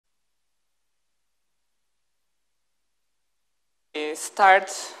We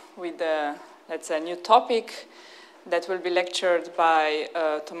start with let's say, a new topic that will be lectured by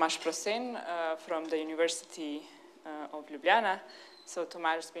Tomaz PROSEN from the University of Ljubljana. So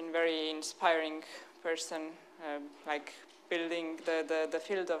Tomaz has been a very inspiring person, like building the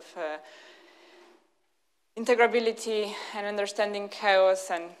field of integrability and understanding chaos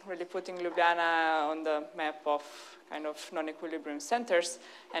and really putting Ljubljana on the map of kind of non-equilibrium centers.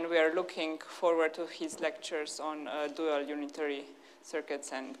 And we are looking forward to his lectures on dual unitary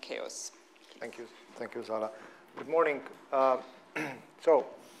circuits and chaos. Thank you. Thank you, Zala. Good morning. Yeah,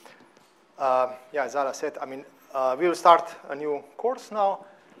 Zala said, we will start a new course now,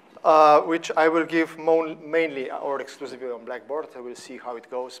 which I will give mainly or exclusively on Blackboard. I will see how it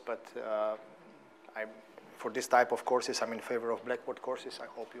goes, but for this type of courses, I'm in favor of Blackboard courses. I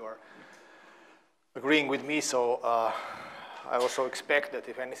hope you are agreeing with me. So I also expect that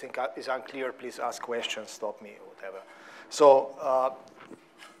if anything is unclear, please ask questions, stop me, whatever. So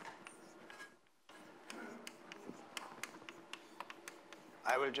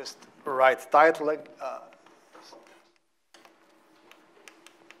I will just write title like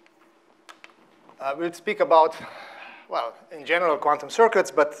we'll speak about, well, in general, quantum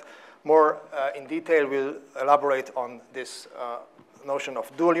circuits, but more in detail, we'll elaborate on this notion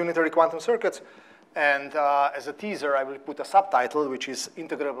of dual unitary quantum circuits. And as a teaser, I will put a subtitle, which is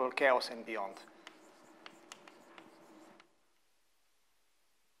Integrable, Chaos, and Beyond.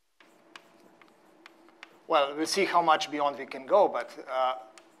 Well, we'll see how much beyond we can go, but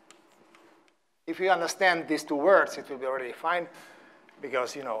if you understand these two words, it will be already fine,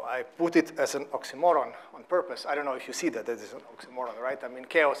 because I put it as an oxymoron on purpose. I don't know if you see that is an oxymoron, right? I mean,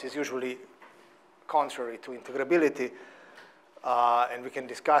 chaos is usually contrary to integrability, and we can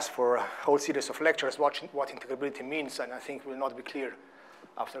discuss for a whole series of lectures what integrability means, and I think will not be clear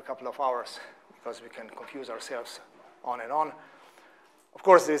after a couple of hours, because we can confuse ourselves on and on. Of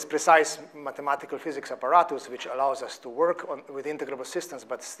course, there is precise mathematical physics apparatus which allows us to work with integrable systems,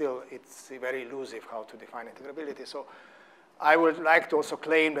 but still it's very elusive how to define integrability. So I would like to also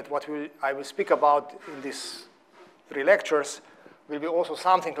claim that what I will speak about in these 3 lectures will be also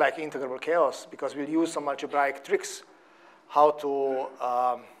something like integrable chaos, because we'll use some algebraic tricks how to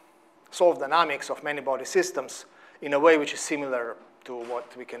solve dynamics of many-body systems in a way which is similar to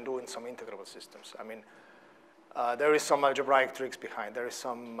what we can do in some integrable systems. I mean, there is some algebraic tricks behind. There is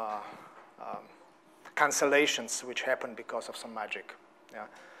some cancellations which happen because of some magic. Yeah.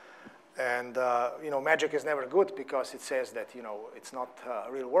 And magic is never good because it says that it's not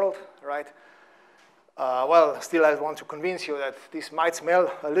real world, right? Well, still I want to convince you that this might smell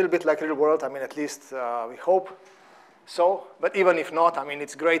a little bit like real world. I mean, at least we hope so. But even if not, I mean,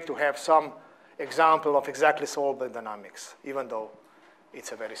 it's great to have some example of exactly solvable dynamics, even though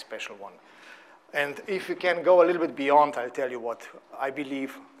it's a very special one. And if you can go a little bit beyond, I'll tell you what I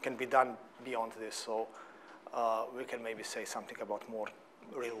believe can be done beyond this. So we can maybe say something about more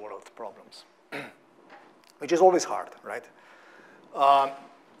real-world problems, which is always hard, right?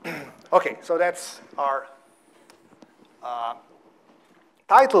 OK, so that's our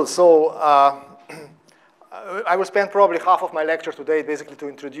title. So I will spend probably half of my lecture today basically to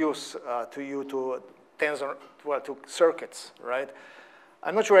introduce to you to to circuits, right?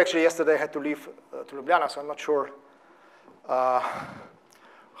 I'm not sure, actually, yesterday I had to leave to Ljubljana, so I'm not sure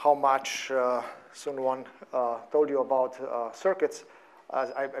how much Sun Won told you about circuits.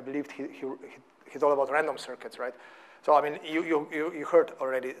 I believed he told about random circuits, right? So, I mean, you heard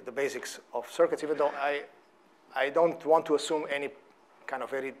already the basics of circuits, even though I don't want to assume any kind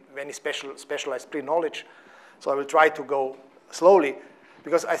of any specialized pre-knowledge. So I will try to go slowly,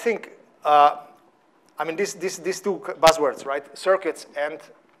 because I think I mean, these two buzzwords, right? Circuits and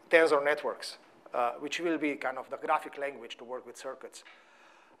tensor networks, which will be kind of the graphic language to work with circuits.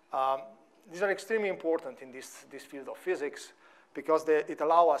 These are extremely important in this field of physics, because it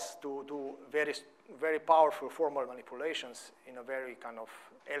allows us to do very powerful formal manipulations in a very kind of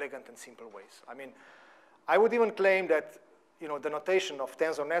elegant and simple ways. I mean, I would even claim that the notation of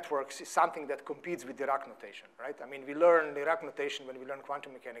tensor networks is something that competes with Dirac notation, right? I mean, we learn Dirac notation when we learn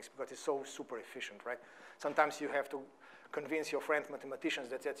quantum mechanics because it's so super efficient, right? Sometimes you have to convince your friend mathematicians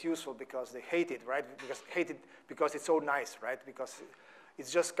that that's useful because they hate it, right? Because it's so nice, right? Because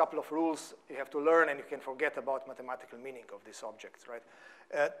it's just a couple of rules you have to learn, and you can forget about mathematical meaning of these objects, right?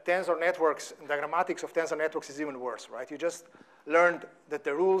 Tensor networks, the grammatics of tensor networks is even worse, right? You just learned that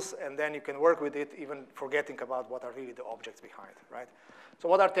the rules, and then you can work with it, even forgetting about what are really the objects behind, right? So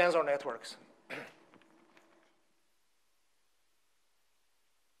what are tensor networks?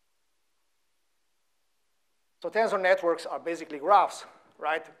 So tensor networks are basically graphs,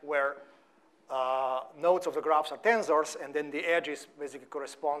 right, where nodes of the graphs are tensors, and then the edges basically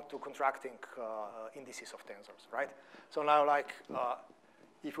correspond to contracting indices of tensors, right? So now, like,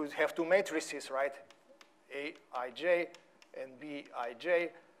 if we have two matrices, right, Aij and Bij,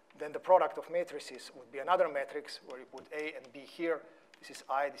 then the product of matrices would be another matrix where you put A and B here. This is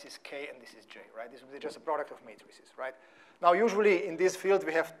I, this is K, and this is J, right? This would be just a product of matrices, right? Now, usually in this field,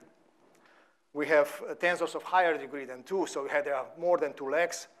 we have tensors of higher degree than 2, so there are more than 2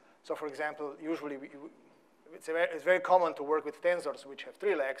 legs. So, for example, usually it's very common to work with tensors which have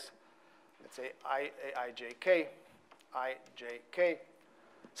 3 legs. Let's say Ijk, Ijk.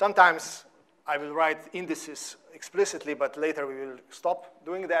 Sometimes I will write indices explicitly, but later we will stop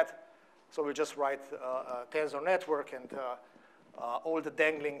doing that. So we just write a tensor network, and all the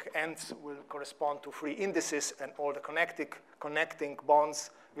dangling ends will correspond to 3 indices, and all the connecting bonds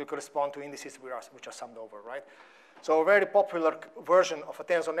will correspond to indices which are summed over, right? So a very popular version of a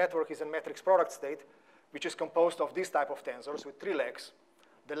tensor network is a matrix product state, which is composed of this type of tensors with 3 legs.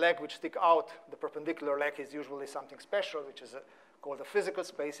 The leg which stick out, the perpendicular leg, is usually something special, which is called a physical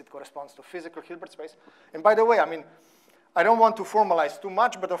space. It corresponds to physical Hilbert space. And by the way, I mean, I don't want to formalize too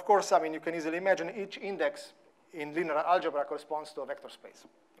much, but of course, I mean, you can easily imagine each index in linear algebra corresponds to a vector space,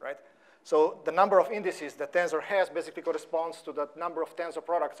 right? So the number of indices the tensor has basically corresponds to the number of tensor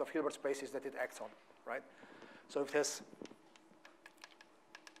products of Hilbert spaces that it acts on, right? So if it has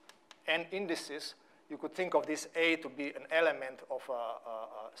n indices, you could think of this A to be an element of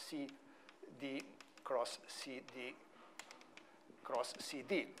CD cross CD cross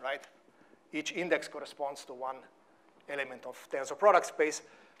CD, right? Each index corresponds to one element of tensor product space.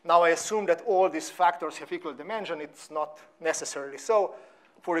 Now I assume that all these factors have equal dimension. It's not necessarily so.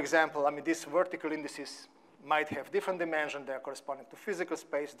 For example, I mean, these vertical indices might have different dimension. They are corresponding to physical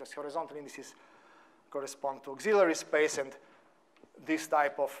space. The horizontal indices correspond to auxiliary space, and this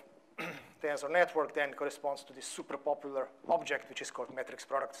type of tensor network then corresponds to this super popular object, which is called matrix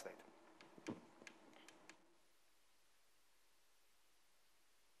product state.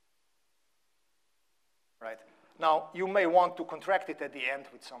 Right. Now, you may want to contract it at the end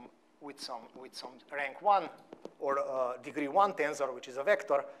with some rank 1 or degree 1 tensor, which is a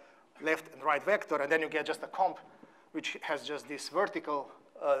vector, left and right vector, and then you get just a comp which has just this vertical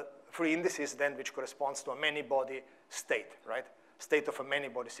 3 indices then, which corresponds to a many-body state, right? State of a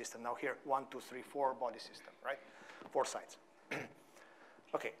many-body system. Now here, 1, 2, 3, 4 body system, right? 4 sides.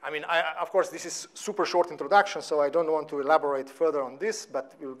 Okay, I mean, of course, this is super short introduction, so I don't want to elaborate further on this,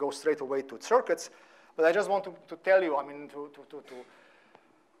 but we'll go straight away to circuits. But I just want to tell you, I mean, to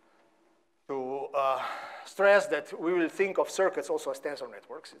stress that we will think of circuits also as tensor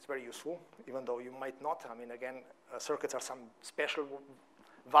networks. It's very useful, even though you might not. I mean, again, circuits are some special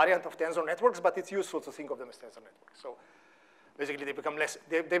variant of tensor networks, but it's useful to think of them as tensor networks. So basically,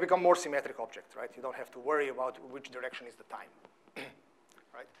 they become more symmetric objects, right? You don't have to worry about which direction is the time,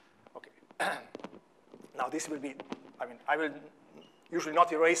 right? Okay. Now this will be, I mean, I will usually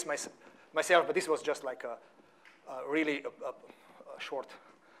not erase myself, but this was just like a really short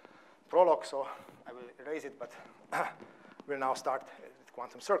prologue, so I will erase it, but we'll now start with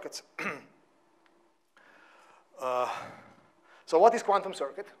quantum circuits. So what is quantum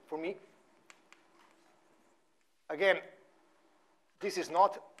circuit for me? Again, this is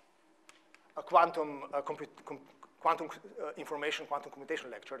not a quantum information, quantum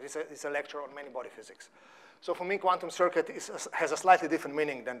computation lecture. It's a lecture on many-body physics. So for me, quantum circuit has a slightly different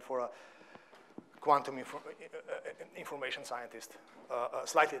meaning than for a quantum information scientist.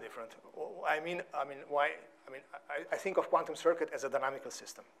 Slightly different. I mean, why? I think of quantum circuit as a dynamical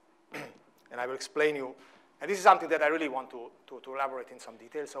system, and I will explain you. And this is something that I really want to elaborate in some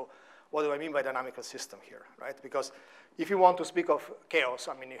detail. So what do I mean by dynamical system here, right? Because if you want to speak of chaos,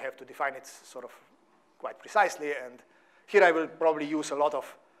 I mean, you have to define it sort of quite precisely. And here I will probably use a lot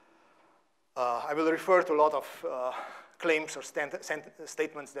of, I will refer to a lot of claims or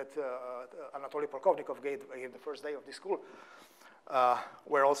statements that Anatoly Polkovnikov gave the first day of this school,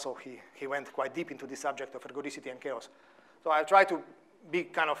 where also he went quite deep into the subject of ergodicity and chaos. So I'll try to be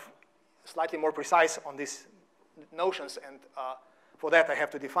kind of slightly more precise on these notions, and for that I have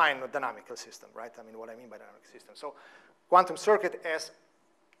to define a dynamical system, right? I mean, what I mean by dynamic system. So quantum circuit as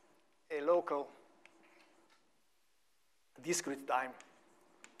a local discrete time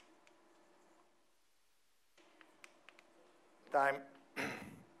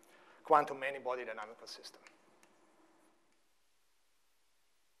quantum many-body dynamical system.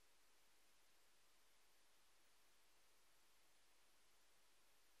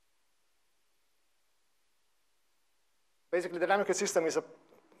 Basically, the dynamical system is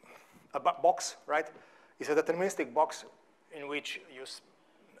a box, right? It's a deterministic box in which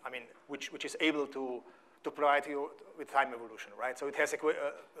which is able to provide you with time evolution, right? So it has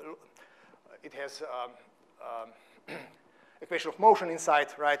equation of motion inside,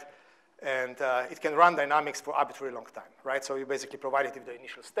 right? And it can run dynamics for arbitrarily long time, right? So you basically provide it with the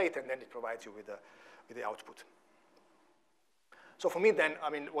initial state, and then it provides you with the output. So for me, then,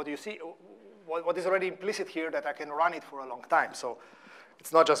 what do you see? What is already implicit here that I can run it for a long time. So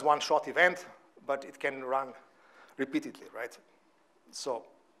it's not just one short event, but it can run repeatedly, right? So,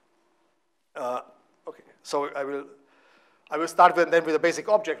 okay. So I will start with a basic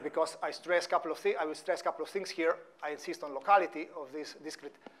object because I stress a couple of things. I will stress a couple of things here. I insist on locality of this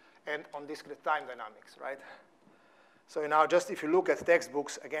discrete and on discrete time dynamics, right? So now, just if you look at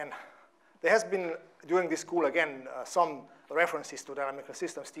textbooks again, there has been during this school again some references to dynamical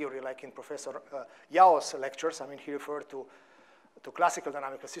systems theory, like in Professor Yao's lectures. He referred to classical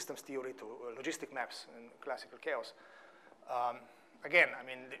dynamical systems theory, to logistic maps and classical chaos. Again,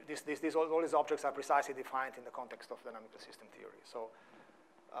 all these objects are precisely defined in the context of dynamical system theory. So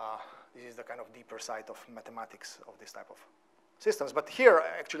this is the kind of deeper side of mathematics of this type of systems. But here,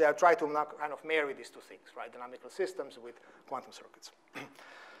 actually, I try to now kind of marry these two things, right? Dynamical systems with quantum circuits.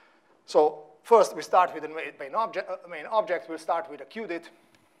 So first, we start with the main object. We'll start with a qubit.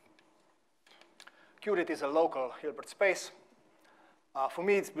 Qubit is a local Hilbert space. For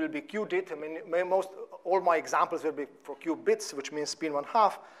me, it will be qubit. All my examples will be for qubits, which means spin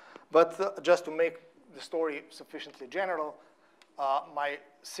 1/2. But just to make the story sufficiently general, my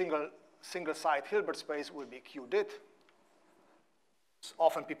single-site Hilbert space will be qubit.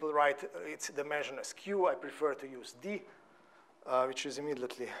 Often people write it's the dimension as q. I prefer to use d, which is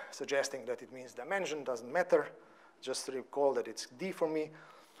immediately suggesting that it means dimension. Doesn't matter. Just recall that it's d for me.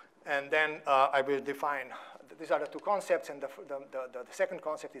 And then I will define, these are the two concepts, and the second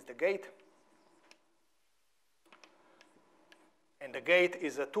concept is the gate. And the gate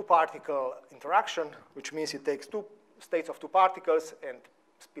is a two-particle interaction, which means it takes two states of two particles and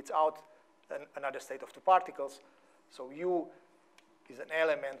spits out another state of two particles. So U is an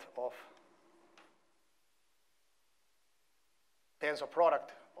element of tensor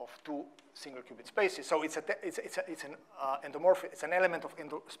product of two single qubit spaces. So it's an element of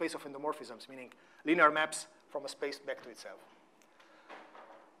space of endomorphisms, meaning linear maps from a space back to itself.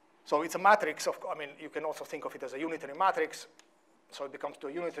 So it's a matrix of, you can also think of it as a unitary matrix. So it becomes to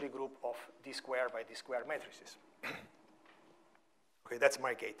a unitary group of d squared by d squared matrices. Okay, that's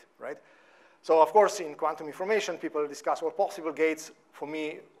my gate, right? So of course, in quantum information, people discuss all possible gates. For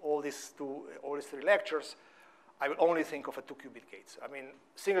me, all these three lectures, I will only think of a two-qubit gates.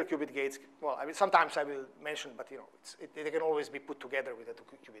 Single qubit gates, well, sometimes I will mention, but they can always be put together with a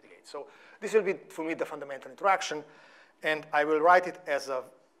two-qubit gate. So this will be, for me, the fundamental interaction, and I will write it as a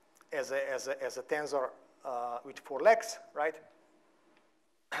tensor with 4 legs, right?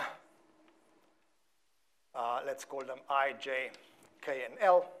 Let's call them I, J, K, and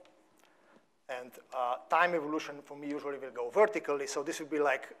L. And time evolution for me usually will go vertically. So this will be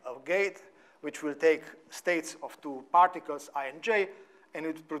like a gate which will take states of two particles, I and J, and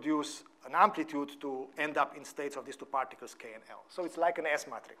it will produce an amplitude to end up in states of these two particles, K and L. So it's like an S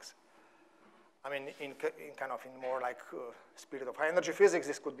matrix. In more like spirit of high energy physics,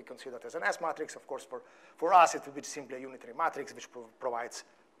 this could be considered as an S matrix. Of course, for us, it will be simply a unitary matrix which provides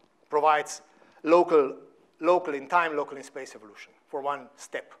local in time, local in space evolution for one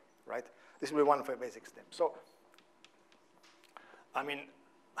step, right? This will be one of the basic steps. So, I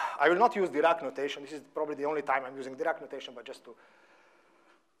will not use Dirac notation. This is probably the only time I'm using Dirac notation, but just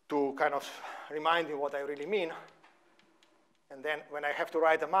to kind of remind you what I really mean. And then when I have to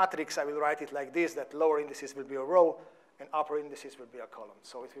write a matrix, I will write it like this, that lower indices will be a row, and upper indices will be a column.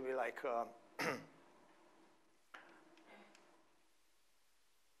 So it will be like,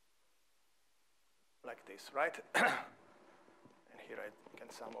 like this, right? And here I can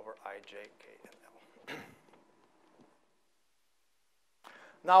sum over I, J, K, and L.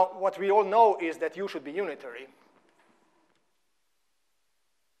 Now, what we all know is that U should be unitary,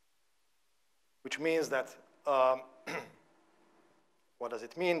 which means that, what does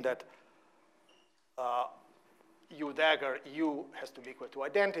it mean? That U dagger U has to be equal to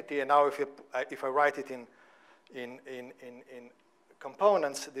identity. And now if I write it in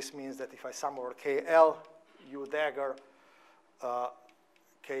components, this means that if I sum over KL, U dagger,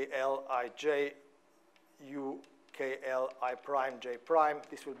 KL IJ, U KL I prime J prime,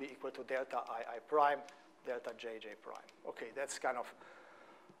 this will be equal to delta I prime, delta J J prime. Okay, that's kind of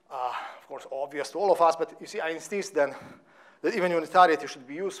course, obvious to all of us, but you see, I insist then that even unitarity should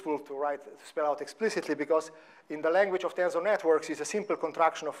be useful to spell out explicitly, because in the language of tensor networks, it's a simple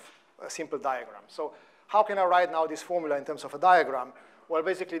contraction of a simple diagram. So how can I write now this formula in terms of a diagram? Well,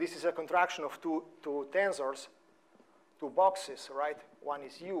 basically, this is a contraction of two tensors, two boxes, right? One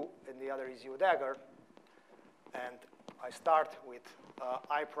is U, and the other is U dagger. And I start with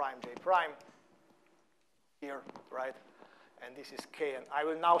I prime, J prime here, right? And this is K. And I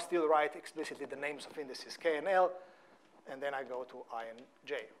will now still write explicitly the names of indices K and L. And then I go to I and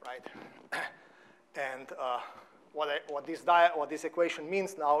J, right? And what this equation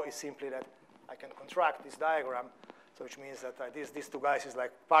means now is simply that I can contract this diagram, so which means that these two guys is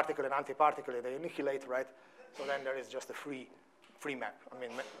like particle and antiparticle, they annihilate, right? So then there is just a free map, I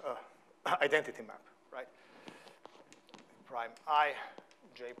mean, identity map, right? Prime I,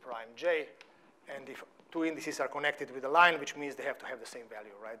 J prime J, and if two indices are connected with a line, which means they have to have the same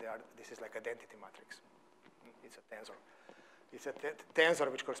value, right? This is like identity matrix. It's a tensor. It's a tensor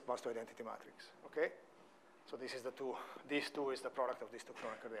which corresponds to identity matrix, okay? So this is the two, these two is the product of these two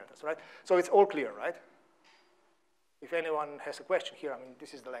canonical deltas, right? So it's all clear, right? If anyone has a question here, I mean,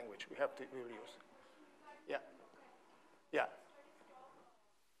 this is the language we will use. Yeah, yeah.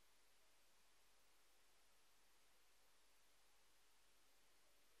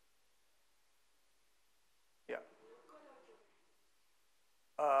 Yeah.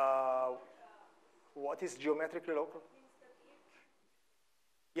 What is geometrically local?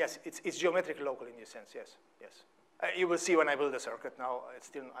 Yes, it's geometrically local in this sense. Yes, yes. You will see when I build the circuit. Now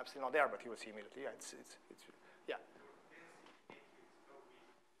I'm still not there, but you will see immediately. Yeah, yeah.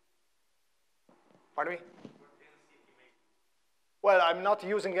 Pardon me? Well, I'm not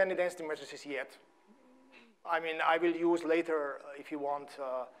using any density matrices yet. I mean, I will use later if you want.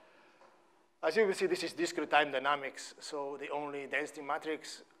 As you will see, this is discrete time dynamics. So the only density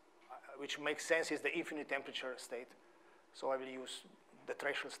matrix which makes sense is the infinite temperature state. So I will use the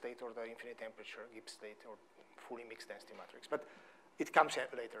threshold state or the infinite temperature Gibbs state or fully mixed density matrix. But it comes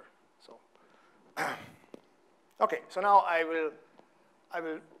later. So okay, so now I will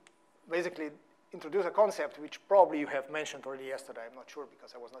basically introduce a concept which probably you have mentioned already yesterday. I'm not sure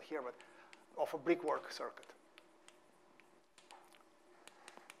because I was not here, but of a brickwork circuit.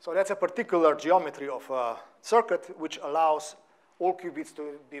 So that's a particular geometry of a circuit which allows all qubits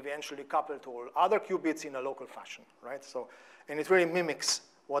to be eventually coupled to all other qubits in a local fashion, right? So, and it really mimics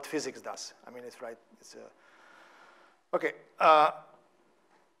what physics does. I mean, it's right. It's okay.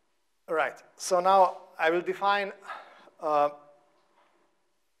 Right. So now I will define.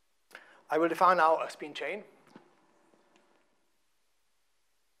 Now a spin chain.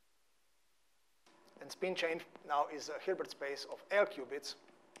 And spin chain now is a Hilbert space of L qubits,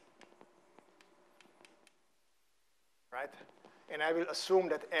 right? And I will assume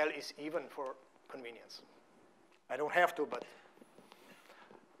that L is even for convenience. I don't have to, but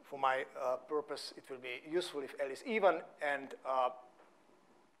for my purpose, it will be useful if L is even. And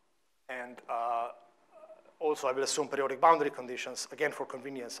also, I will assume periodic boundary conditions. Again, for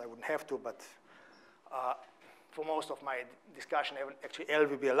convenience, I wouldn't have to, but for most of my discussion, actually L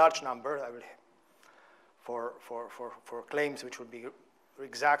will be a large number. I will, for claims which would be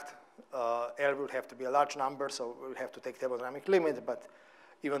exact, L will have to be a large number, so we'll have to take thermodynamic limit, but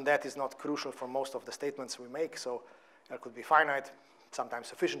even that is not crucial for most of the statements we make, so L could be finite, sometimes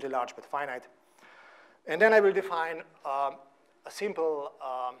sufficiently large, but finite. And then I will define a simple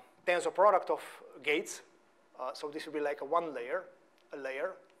tensor product of gates. So this will be like a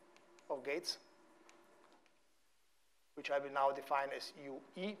layer of gates, which I will now define as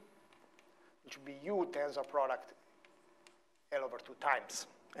UE, which will be U tensor product L over 2 times.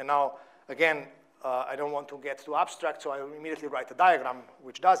 And now, again, I don't want to get too abstract, so I will immediately write a diagram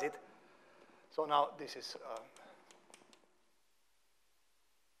which does it. So now this is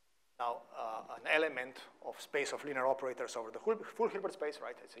now an element of space of linear operators over the full Hilbert space,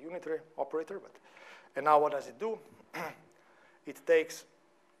 right? It's a unitary operator, but and now what does it do? It takes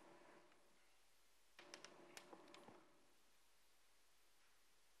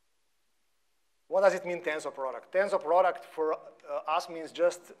what does it mean tensor product? Tensor product for us means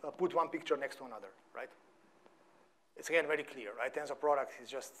just put one picture next to another, right? It's again very clear, right? Tensor product is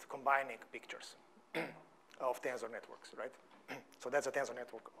just combining pictures of tensor networks, right? So that's a tensor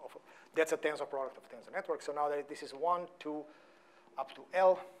network that's a tensor product of tensor networks. So now that this is 1, 2, up to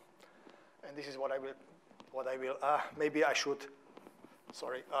L, and this is what I will, maybe I should,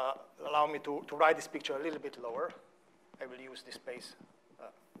 sorry, allow me to write this picture a little bit lower. I will use this space.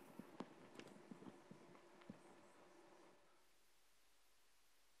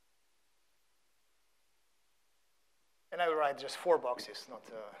 And I will write just 4 boxes, not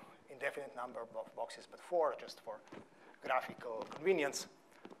indefinite number of boxes, but 4 just for graphical convenience.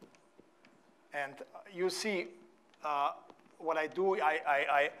 And you see what I do,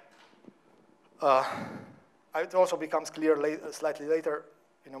 it also becomes clear slightly later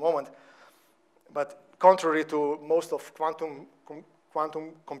in a moment. But contrary to most of quantum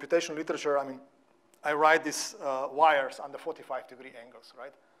computation literature, I mean, I write these wires under 45-degree angles,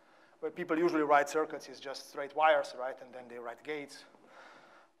 right? Where people usually write circuits is just straight wires, right? And then they write gates.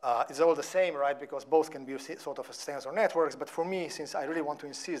 It's all the same, right? Because both can be sort of tensor networks. But for me, since I really want to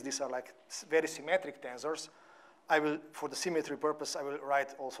insist these are like very symmetric tensors, I will, for the symmetry purpose, I will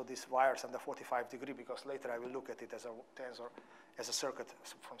write also these wires under 45-degree because later I will look at it as a tensor, as a circuit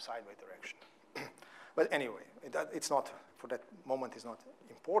from sideways direction. But anyway, it's not, for that moment, is not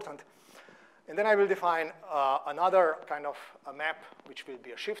important. And then I will define another kind of a map, which will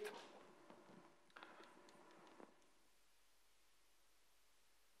be a shift.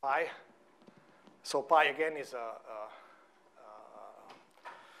 Pi. So pi, again, is a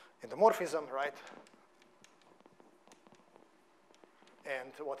endomorphism, right?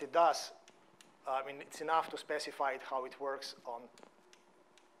 And what it does, I mean, it's enough to specify it how it works on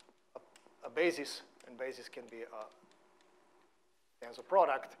a basis, and basis can be a tensor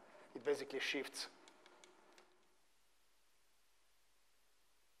product. It basically shifts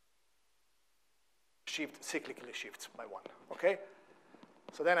cyclically shifts by 1. Okay.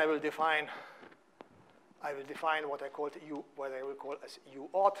 So then I will define what I call what I will call as U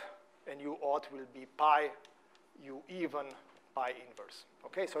aught, and U aught will be pi U even pi inverse.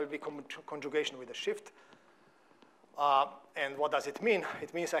 Okay. So it will be conjugation with a shift. And what does it mean?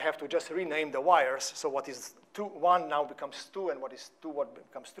 It means I have to just rename the wires. So what is 1 now becomes 2, and what is 2 what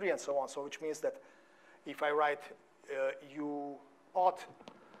becomes 3, and so on. So which means that if I write U aught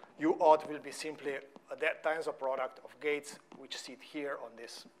will be simply a tensor product of gates which sit here on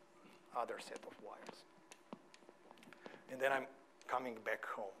this other set of wires. And then I'm coming back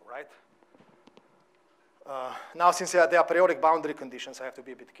home, right? Now, since there are periodic boundary conditions, I have to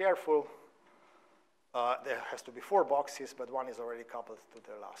be a bit careful. There has to be 4 boxes, but one is already coupled to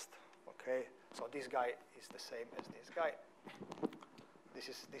the last. Okay, so this guy is the same as this guy.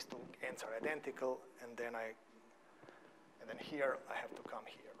 These two ends are identical, and then here I have to come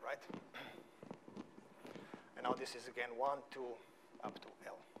here, right? And now this is again 1, 2, up to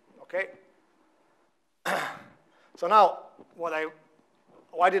L. Okay. So now,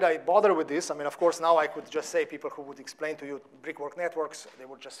 why did I bother with this? I mean, of course, now I could just say people who would explain to you brickwork networks, they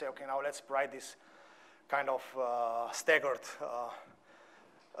would just say, okay, now let's write this kind of staggered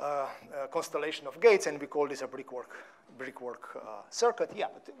constellation of gates, and we call this a brickwork circuit. Yeah,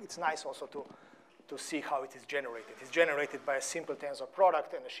 but it's nice also to see how it is generated. It's generated by a simple tensor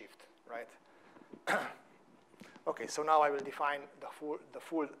product and a shift, right? Okay, so now I will define the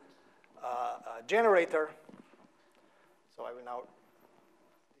full generator. So I will now,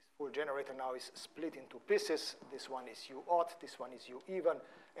 this full generator now is split into pieces. This one is U aught, this one is U even,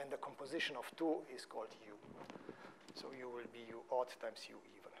 and the composition of 2 is called U. So U will be U aught times U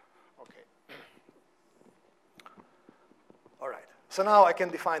even. Okay. All right. So now I can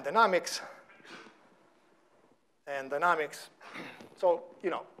define dynamics. And dynamics, so,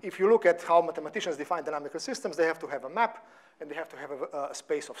 if you look at how mathematicians define dynamical systems, they have to have a map, and they have to have a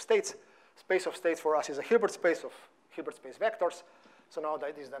space of states. Space of states for us is a Hilbert space of Hilbert space vectors. So now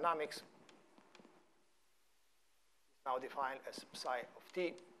that is dynamics, now defined as psi of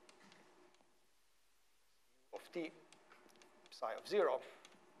t, psi of 0.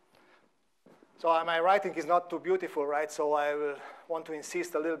 So my writing is not too beautiful, right? So I will want to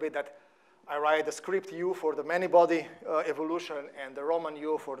insist a little bit that I write the script U for the many-body evolution and the Roman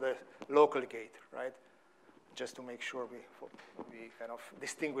U for the local gate, right? Just to make sure we kind of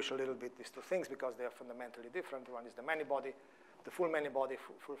distinguish a little bit these two things because they are fundamentally different. One is the many-body, the full many-body,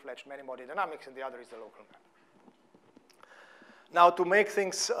 full-fledged many-body dynamics, and the other is the local map. Now, to make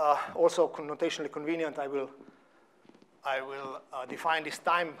things also connotationally convenient, I will define this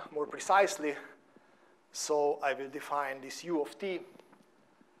time more precisely. So I will define this U of t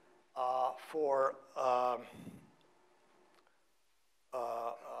for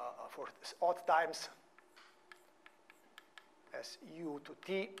odd times as U to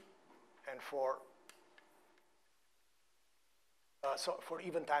t, and for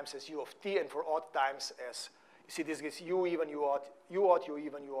even times as U of t, and for odd times as, you see, this is U even, U aught, U aught, U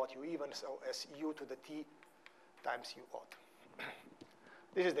even, U aught, U even, so as U to the t times U aught.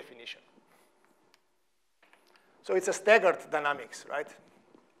 This is definition. So it's a staggered dynamics, right?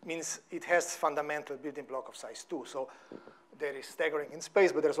 Means it has fundamental building block of size 2. So there is staggering in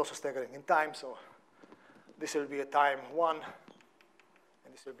space, but there's also staggering in time. So this will be a time 1,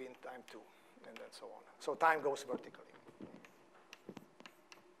 and this will be in time 2, and then so on. So time goes vertically.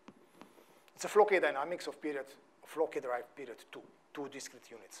 It's a Floquet dynamics of period, Floquet derived period 2, 2 discrete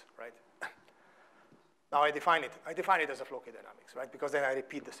units, right? Now I define it. I define it as a flow key dynamics, right? Because then I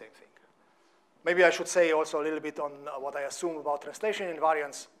repeat the same thing. Maybe I should say also a little bit on what I assume about translation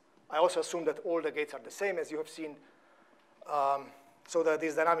invariance. I also assume that all the gates are the same, as you have seen. So that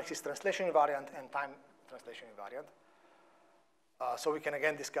this dynamics is translation invariant and time translation invariant. So we can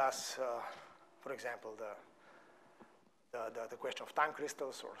again discuss, for example, the question of time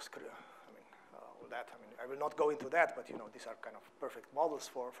crystals or all that. I mean, I will not go into that, but these are kind of perfect models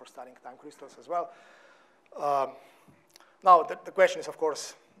for studying time crystals as well. Now the question is, of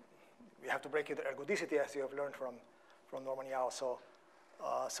course, we have to break into ergodicity, as you have learned from Norman Yao. So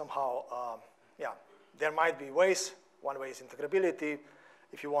somehow, yeah, there might be ways. One way is integrability.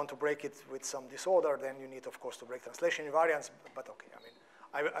 If you want to break it with some disorder, then you need, of course, to break translation invariance. But OK,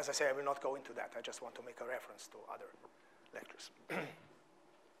 I mean, as I say, I will not go into that. I just want to make a reference to other lectures.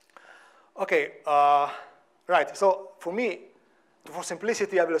 OK, right. So for me, for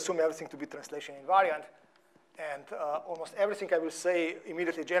simplicity, I will assume everything to be translation invariant. And almost everything I will say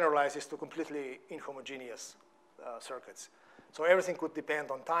immediately generalizes to completely inhomogeneous circuits. So everything could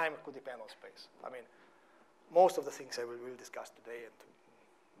depend on time, could depend on space. I mean, most of the things I will discuss today and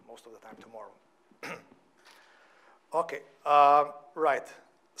most of the time tomorrow. OK, right.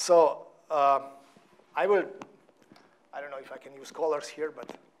 So I don't know if I can use colors here,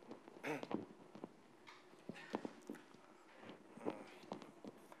 but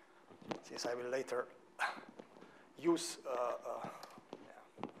since I will later use a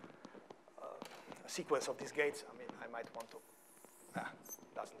sequence of these gates, I mean, I might want to,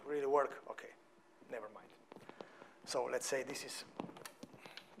 doesn't really work. OK, never mind. So let's say this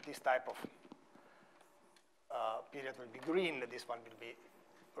type of period will be green, this one will be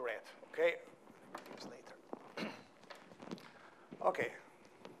red. OK, use later. OK.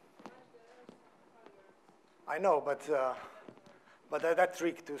 I know, but that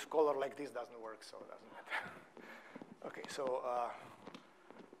trick to color like this doesn't work, so it doesn't matter. OK, so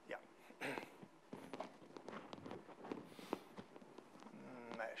yeah.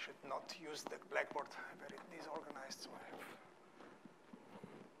 I should not use the blackboard. Very disorganized, so I have.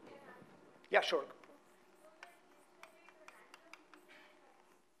 Yeah, sure.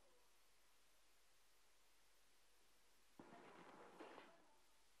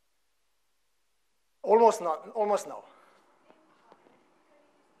 Almost not. Almost no.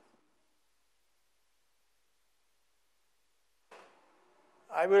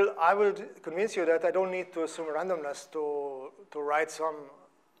 I will convince you that I don't need to assume randomness to write some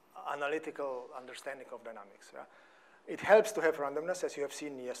analytical understanding of dynamics. Yeah? It helps to have randomness, as you have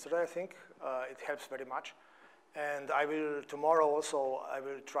seen yesterday, I think. It helps very much. And I will, tomorrow also, I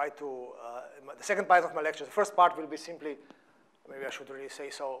will try to, the second part of my lecture, the first part will be simply, maybe I should really say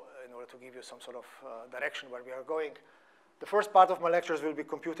so in order to give you some sort of direction where we are going. The first part of my lectures will be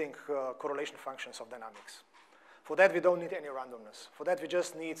computing correlation functions of dynamics. For that, we don't need any randomness. For that, we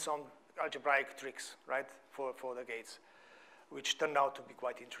just need some algebraic tricks, right, for the gates, which turned out to be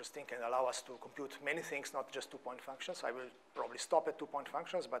quite interesting and allow us to compute many things, not just two-point functions. I will probably stop at two-point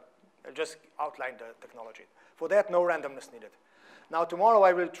functions, but I'll just outline the technology. For that, no randomness needed. Now, tomorrow,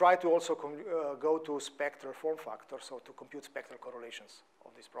 I will try to also go to spectral form factor, so to compute spectral correlations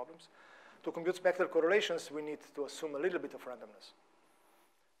of these problems. To compute spectral correlations, we need to assume a little bit of randomness.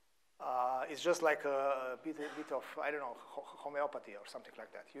 It's just like a bit of, I don't know, homeopathy or something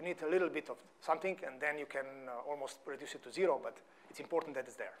like that. You need a little bit of something, and then you can almost reduce it to zero, but it's important that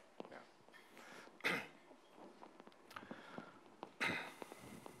it's there. Yeah.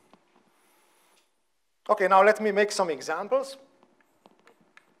 OK, now let me make some examples.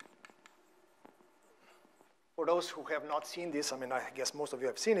 For those who have not seen this, I mean, I guess most of you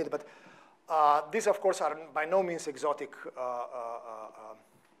have seen it, but these, of course, are by no means exotic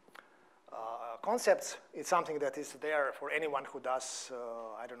concepts. It's something that is there for anyone who does,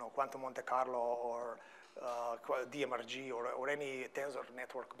 I don't know, quantum Monte Carlo or DMRG or any tensor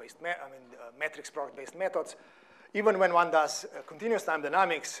network-based, matrix product-based methods. Even when one does continuous time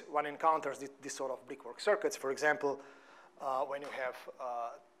dynamics, one encounters this sort of brickwork circuits. For example, when you have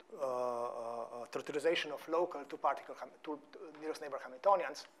trautherization of local two nearest neighbor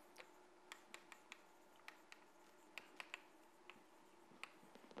Hamiltonians,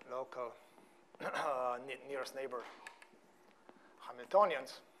 local nearest neighbor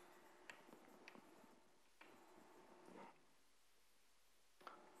Hamiltonians.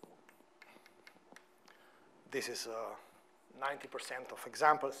 This is 90% of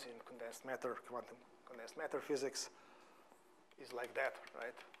examples in condensed matter, quantum condensed matter physics is like that,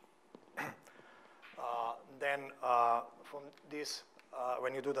 right? Then from this,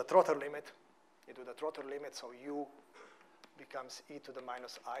 when you do the Trotter limit, so U becomes e to the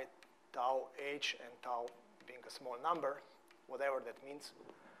minus I tau h and tau being a small number, whatever that means,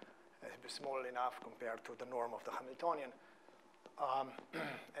 it be small enough compared to the norm of the Hamiltonian.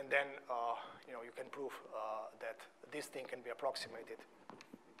 And then you can prove that this thing can be approximated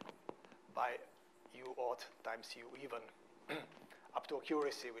by u odd times u even up to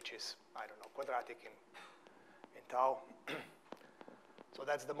accuracy, which is, I don't know, quadratic in tau. So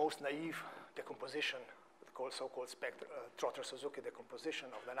that's the most naive decomposition, so-called Trotter-Suzuki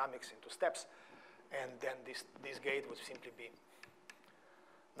decomposition of dynamics into steps. And then this gate would simply be.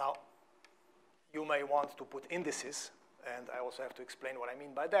 Now, you may want to put indices, and I also have to explain what I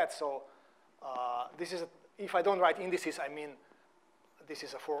mean by that. So this is, if I don't write indices, I mean this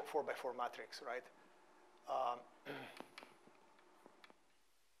is a 4x4 matrix, right?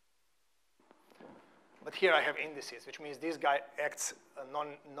 But here I have indices, which means this guy acts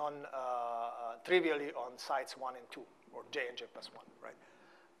non-trivially on sites 1 and 2, or j and j plus 1, right?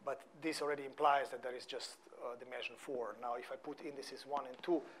 But this already implies that there is just dimension 4. Now, if I put indices 1 and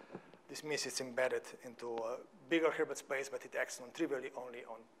 2, this means it's embedded into a bigger Hilbert space, but it acts non-trivially only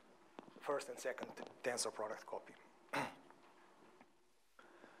on first and second tensor product copy.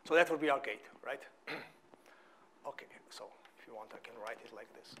 So that would be our gate, right? OK, so if you want, I can write it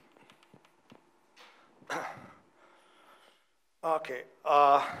like this. OK,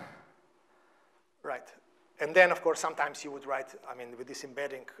 right. And then, of course, sometimes you would write, I mean, with this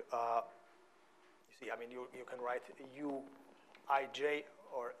embedding, you see, I mean, you can write uij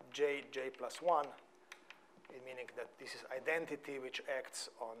or j plus 1, meaning that this is identity which acts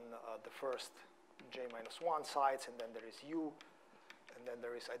on the first j minus 1 sides, and then there is u, and then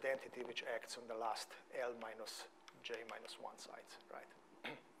there is identity which acts on the last l minus j minus 1 sides, right?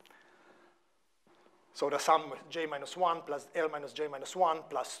 So the sum j minus 1 plus l minus j minus 1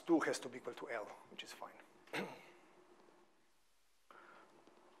 plus 2 has to be equal to l, which is fine.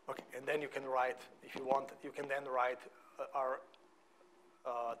 OK, and then you can write, if you want, you can then write our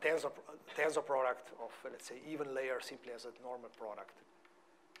tensor product of, let's say, even layer simply as a normal product.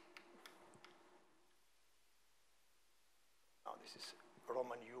 Now this is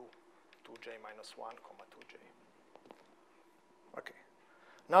Roman u 2j minus 1, comma 2j. OK.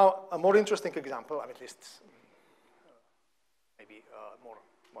 Now, a more interesting example, I mean, at least maybe more,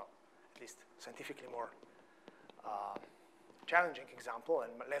 well, at least scientifically more challenging example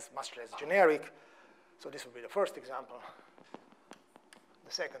and much less generic. So this would be the first example.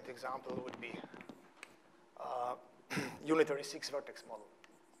 The second example would be unitary 6-vertex model.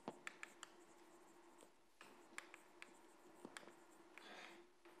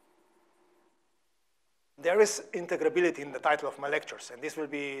 There is integrability in the title of my lectures, and this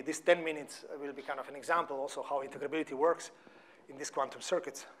 10 minutes will be kind of an example also how integrability works in these quantum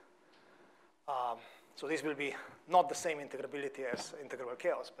circuits. So this will be not the same integrability as integrable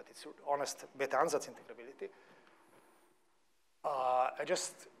chaos, but it's honest beta-ansatz integrability. I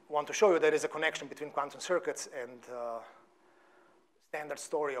just want to show you there is a connection between quantum circuits and standard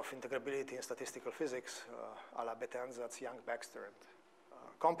story of integrability in statistical physics, a la beta-ansatz, Young, Baxter, and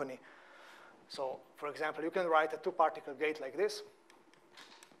company. So, for example, you can write a two-particle gate like this.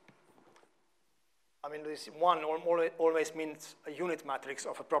 I mean, this one always means a unit matrix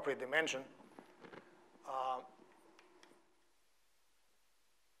of appropriate dimension.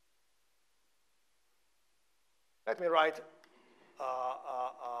 Let me write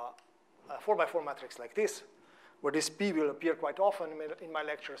a 4x4 matrix like this, where this P will appear quite often in my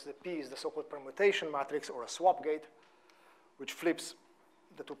lectures. The P is the so-called permutation matrix or a swap gate, which flips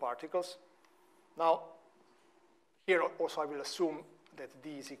the two particles. Now, here also I will assume that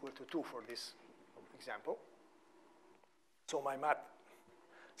D is equal to 2 for this example. So my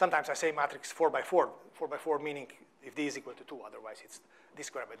sometimes I say matrix 4x4, 4x4 meaning if D is equal to 2, otherwise it's D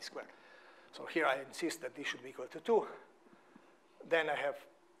squared by D squared. So here I insist that D should be equal to 2. Then I have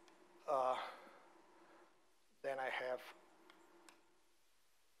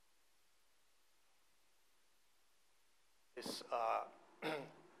this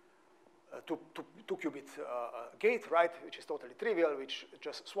two qubit gate, right, which is totally trivial, which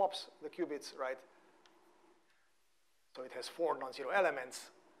just swaps the qubits, right? So it has 4 non-zero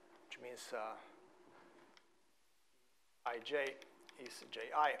elements, which means ij is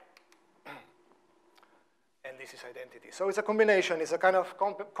ji. And this is identity. So it's a combination. It's a kind of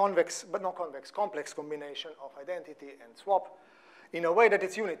convex, but not convex, complex combination of identity and swap in a way that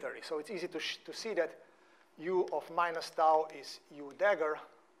it's unitary. So it's easy to see that u of minus tau is u dagger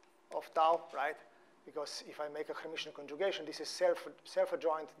of tau, right? Because if I make a Hermitian conjugation, this is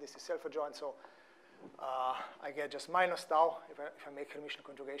self-adjoint, this is self-adjoint. So I get just minus tau if I make Hermitian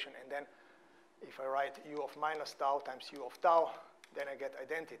conjugation. And then if I write u of minus tau times u of tau, then I get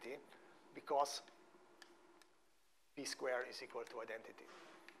identity. because p squared is equal to identity.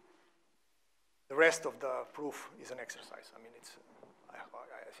 The rest of the proof is an exercise. I mean,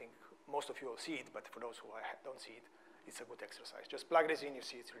 I think most of you will see it, but for those who don't see it, it's a good exercise. Just plug this in, you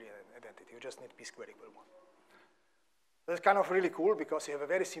see it's really an identity. You just need p squared equal 1. That's kind of really cool because you have a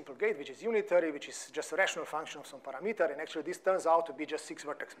very simple gate, which is unitary, which is just a rational function of some parameter, and actually this turns out to be just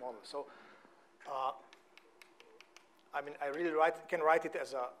 6-vertex model. So, I mean, I really can write it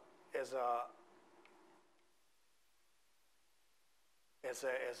as a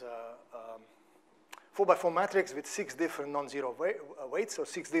 4x4 matrix with 6 different non-zero weights, so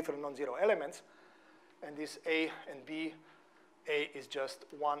 6 different non-zero elements, and this A and B, A is just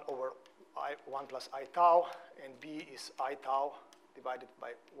 1 over 1 plus I tau, and B is I tau divided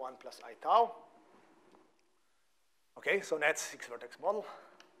by 1 plus I tau. Okay, so that's 6-vertex model.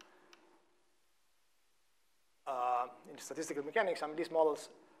 In statistical mechanics, I mean, these models,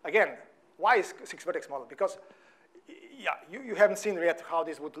 again, why is 6-vertex model? Because, yeah, you haven't seen yet how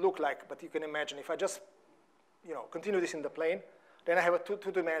this would look like, but you can imagine if I just, continue this in the plane, then I have a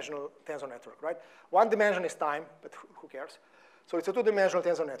two-dimensional tensor network, right? One dimension is time, but who cares? So it's a two-dimensional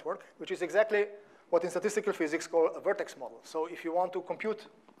tensor network, which is exactly what in statistical physics called a vertex model. So if you want to compute,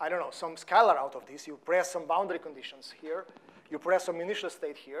 I don't know, some scalar out of this, you press some boundary conditions here, you press some initial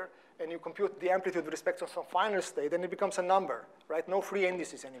state here, and you compute the amplitude with respect to some final state, and it becomes a number, right? No free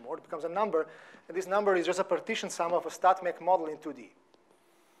indices anymore. It becomes a number, and this number is just a partition sum of a stat-mech model in 2D.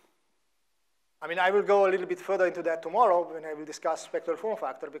 I mean, I will go a little bit further into that tomorrow when I will discuss spectral form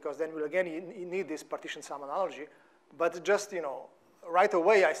factor, because then we'll again need this partition sum analogy. But just, right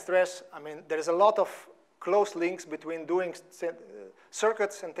away I stress, I mean, there is a lot of close links between doing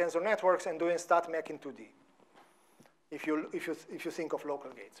circuits and tensor networks and doing stat-mech in 2D. If you think of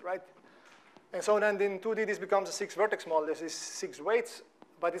local gates, right? And so then in 2D, this becomes a 6-vertex model. This is 6 weights,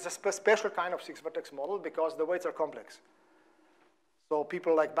 but it's a special kind of 6-vertex model because the weights are complex. So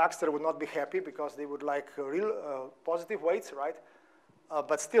people like Baxter would not be happy because they would like real positive weights, right?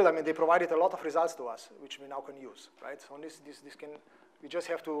 But still, I mean, they provided a lot of results to us, which we now can use, right? So this can, we just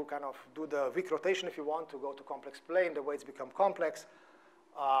have to kind of do the Wick rotation if you want to go to complex plane. The weights become complex.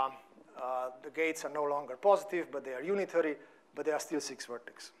 The gates are no longer positive, but they are unitary, but they are still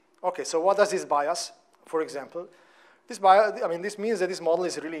 6-vertex. Okay, so what does this bias, for example? This bias, I mean, this means that this model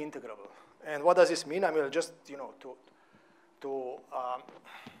is really integrable. And what does this mean? I mean, just,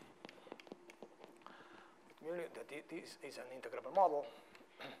 that this is an integrable model.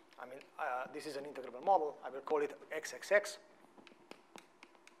 I mean, this is an integrable model. I will call it XXX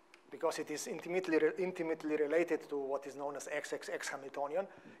because it is intimately related to what is known as XXX Hamiltonian,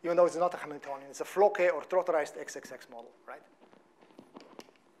 even though it's not a Hamiltonian. It's a Floquet or trotterized XXX model, right?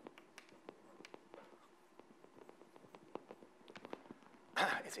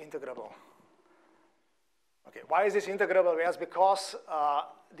 It's integrable. Okay, why is this integrable? Well, because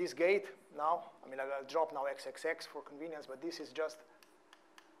this gate now, I mean, I'll drop now XXX for convenience, but this is just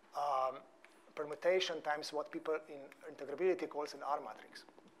permutation times what people in integrability calls an R matrix.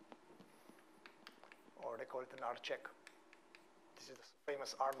 Or they call it an R check. This is the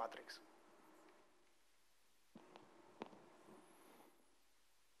famous R matrix.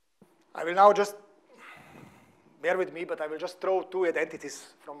 I will now just, bear with me, but I will just throw 2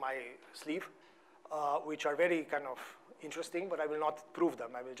 identities from my sleeve, which are very kind of interesting, but I will not prove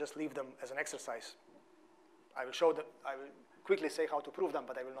them. I will just leave them as an exercise. I will show them, I will quickly say how to prove them,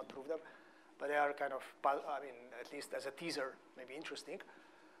 but I will not prove them. But they are kind of, I mean, at least as a teaser, maybe interesting.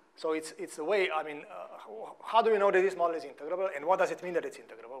 So it's a way, I mean, how do we know that this model is integrable, and what does it mean that it's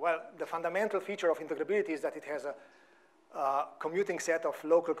integrable? Well, the fundamental feature of integrability is that it has a commuting set of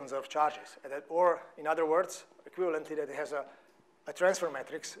local conserved charges, or in other words, equivalently, that it has a transfer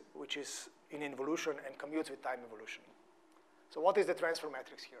matrix, which is in involution and commutes with time evolution. So what is the transfer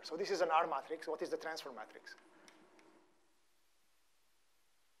matrix here? So this is an R matrix. What is the transfer matrix?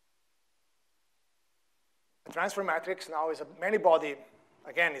 The transfer matrix now is a many-body,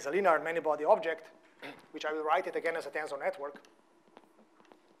 again, is a linear many-body object, which I will write it again as a tensor network.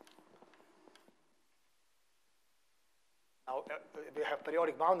 Now we have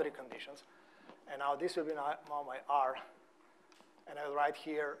periodic boundary conditions, and now this will be now my R, and I will write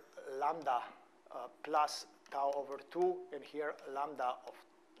here lambda plus tau over 2, and here lambda of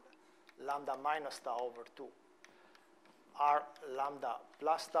lambda minus tau over 2. R lambda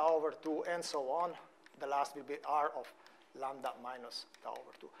plus tau over 2, and so on. The last will be R of lambda minus tau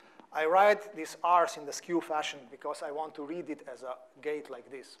over 2. I write these R's in the skew fashion because I want to read it as a gate like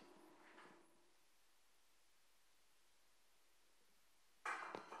this.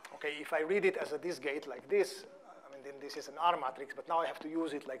 Okay, if I read it as this gate like this, I mean, then this is an R matrix, but now I have to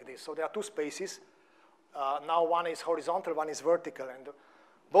use it like this. So there are two spaces. Now one is horizontal, one is vertical, and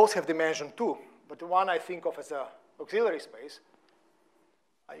both have dimension 2. But the one I think of as an auxiliary space,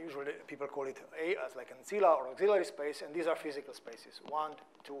 usually people call it A as like an ancilla or auxiliary space, and these are physical spaces, 1,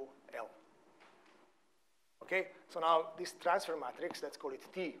 2, L. Okay, so now this transfer matrix, let's call it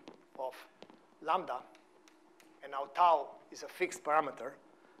T of lambda, and now tau is a fixed parameter,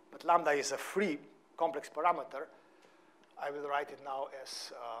 but lambda is a free complex parameter. I will write it now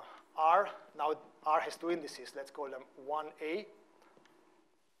as R. Now R has two indices. Let's call them 1A,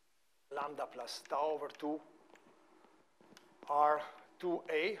 lambda plus tau over 2, R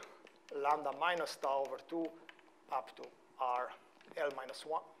 2A, lambda minus tau over 2, up to R L minus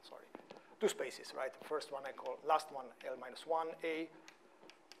 1, sorry. Two spaces, right? The first one I call, last one, L minus 1A,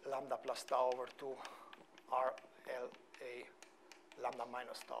 lambda plus tau over 2, R L A, lambda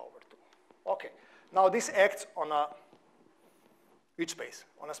minus tau over 2. Okay, now this acts on a which space?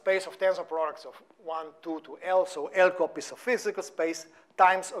 On a space of tensor products of 1, 2 to L, so L copies of physical space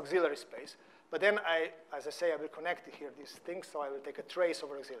times auxiliary space. But then as I say, I will connect here these things, so I will take a trace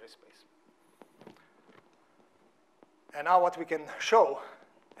over auxiliary space. And now what we can show,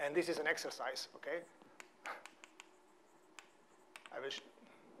 and this is an exercise, okay?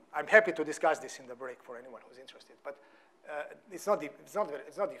 I'm happy to discuss this in the break for anyone who's interested, but it's not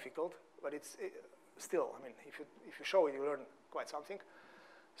difficult, but it's still, I mean, if you show it, you learn quite something.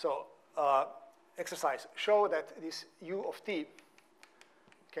 So exercise, show that this U of t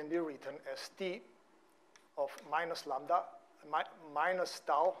can be written as t of minus lambda minus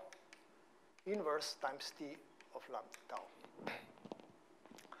tau inverse times t of lambda tau.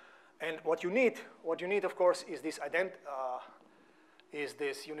 And what you need, of course, is this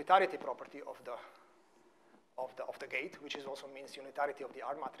unitarity property of the gate, which is also means unitarity of the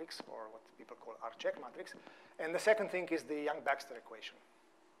R matrix, or what people call R check matrix. And the second thing is the Young-Baxter equation,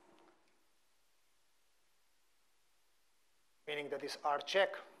 meaning that this R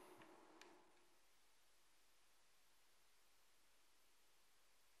check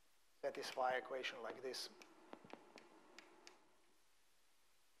satisfy equation like this.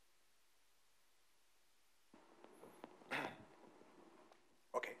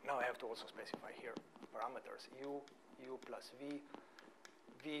 Okay, now I have to also specify here parameters U plus V,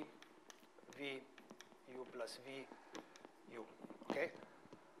 V, V, U plus V, U, okay?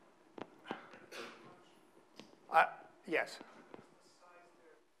 Yes.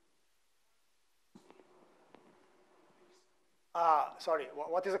 Sorry,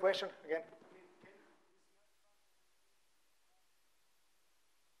 what is the question again?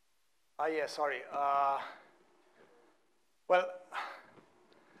 Yes, sorry. Well,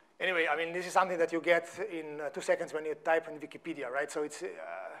 anyway, I mean, this is something that you get in 2 seconds when you type in Wikipedia, right? So it's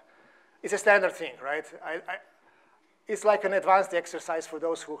a standard thing, right? It's like an advanced exercise for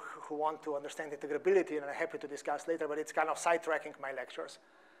those who want to understand integrability, and I'm happy to discuss later, but it's kind of sidetracking my lectures.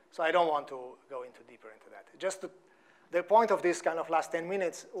 So I don't want to go deeper into that. The point of this kind of last 10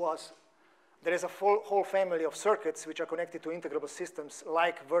 minutes was there is a whole family of circuits which are connected to integrable systems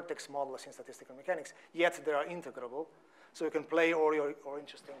like vertex models in statistical mechanics, yet they are integrable. So you can play all your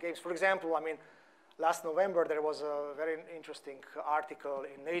interesting games. For example, I mean, last November, there was a very interesting article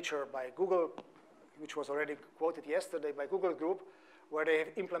in Nature by Google, which was already quoted yesterday by Google Group, where they have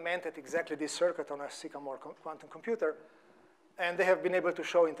implemented exactly this circuit on a Sycamore quantum computer, and they have been able to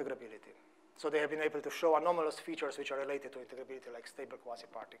show integrability. So they have been able to show anomalous features which are related to integrability, like stable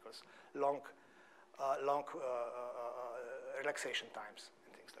quasi-particles, long relaxation times,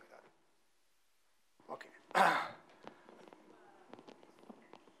 and things like that. Okay.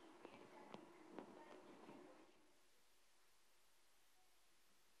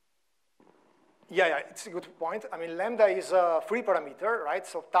 Yeah, it's a good point. I mean, lambda is a free parameter, right?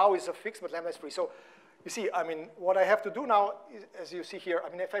 So tau is a fixed, but lambda is free. So you see, I mean, what I have to do now is, as you see here, I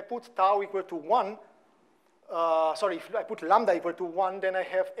mean, if I put tau equal to 1, if I put lambda equal to 1, then I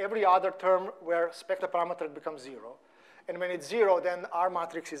have every other term where spectral parameter becomes 0. And when it's 0, then R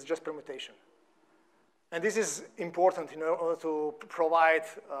matrix is just permutation. And this is important in order to provide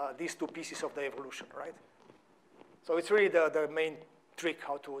these two pieces of the evolution, right? So it's really the main trick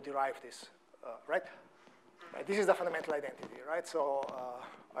how to derive this. Right? This is the fundamental identity, right? So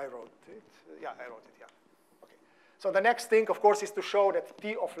I wrote it. Yeah, I wrote it, yeah. Okay. So the next thing, of course, is to show that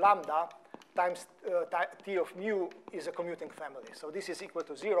T of lambda times T of mu is a commuting family. So this is equal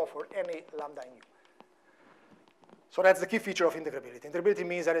to 0 for any lambda in U. So that's the key feature of integrability. Integrability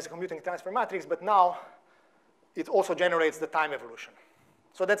means that it's a commuting transfer matrix, but now it also generates the time evolution.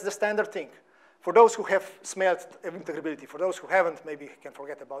 So that's the standard thing. For those who have smelt integrability, for those who haven't, maybe can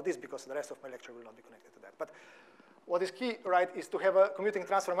forget about this because the rest of my lecture will not be connected to that. But what is key, right, is to have a commuting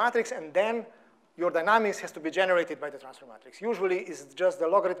transfer matrix, and then your dynamics has to be generated by the transfer matrix. Usually, it's just the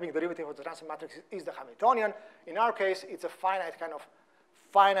logarithmic derivative of the transfer matrix is the Hamiltonian. In our case, it's a finite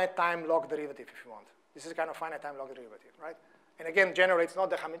time log derivative, if you want. This is a kind of finite time log derivative, right? And again, generates not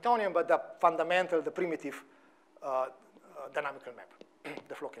the Hamiltonian, but the fundamental, the primitive dynamical map,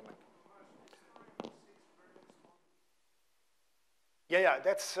 the Floquet map. Yeah,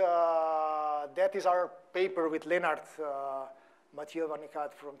 that is our paper with Lennart, Mathieu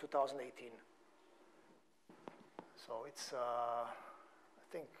Varnicat from 2018. So it's, I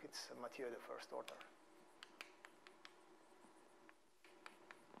think it's Mathieu the first author.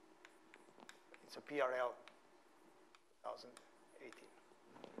 It's a PRL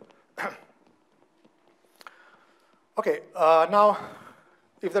 2018. Okay, now,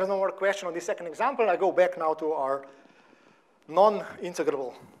 if there's no more question on this second example, I go back now to our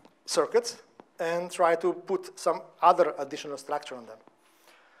non-integrable circuits and try to put some other additional structure on them.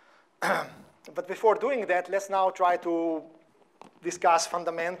 But before doing that, let's now try to discuss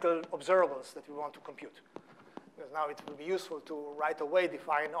fundamental observables that we want to compute. Because now it will be useful to right away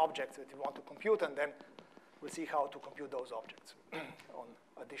define objects that we want to compute, and then we'll see how to compute those objects on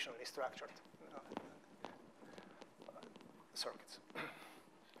additionally structured circuits.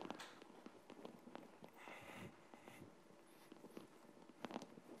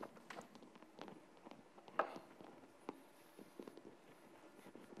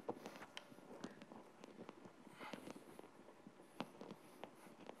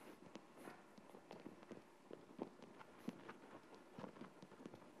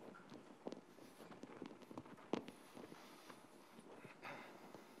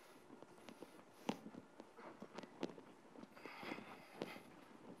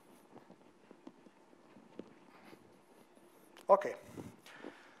 Okay,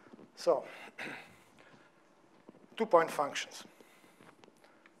 so 2-point functions.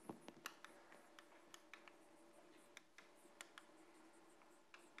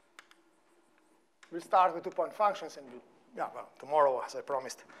 We'll start with 2-point functions, and well, tomorrow, as I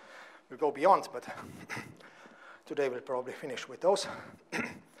promised, we'll go beyond, but today we'll probably finish with those.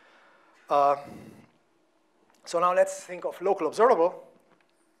 So now let's think of local observable.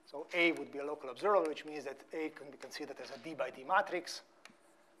 So A would be a local observable, which means that A can be considered as a D by D matrix.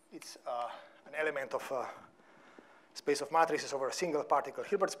 It's an element of a space of matrices over a single particle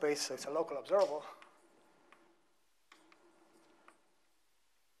Hilbert space, so it's a local observable.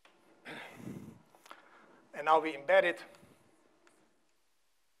 And now we embed it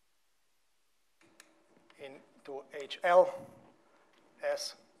into HL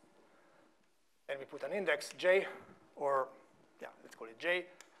S, and we put an index J, or yeah, let's call it J.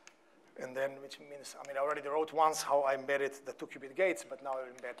 And then, which means, I mean, I already wrote once how I embedded the 2-qubit gates, but now I'll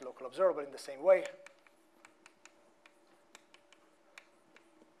embed local observable in the same way.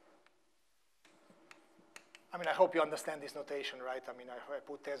 I mean, I hope you understand this notation, right? I mean, I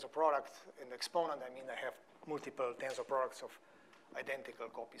put tensor product in the exponent. I mean, I have multiple tensor products of identical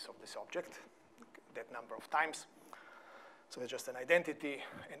copies of this object, that number of times. So it's just an identity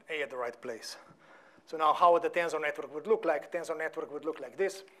and A at the right place. So now how the tensor network would look like? Tensor network would look like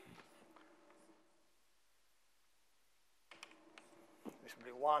this. This would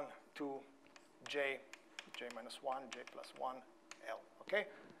be 1, 2, J, J minus 1, J plus 1, L, okay?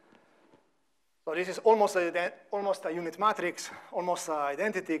 So this is almost a unit matrix, almost an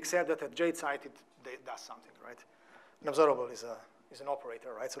identity, except that at J site it does something, right? An observable is an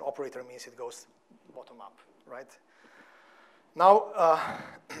operator, right? So an operator means it goes bottom up, right? Now,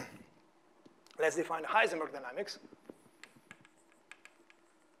 let's define Heisenberg dynamics.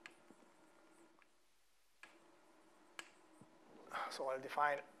 So I'll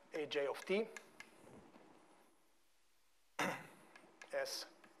define Aj of t as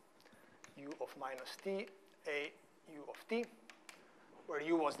u of minus t, a u of t, where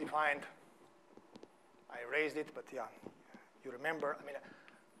u was defined. I erased it, but yeah, you remember. I mean,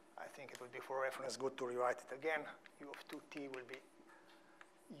 I think it would be for reference good to rewrite it again. U of 2t will be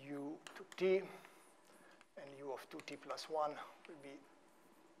u to t, and u of 2t plus 1 will be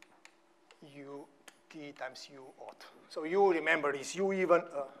u t times u odd. So u, remember, is u even,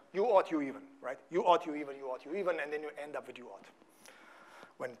 u odd, u even, right? U odd, u even, u odd, u even, and then you end up with u odd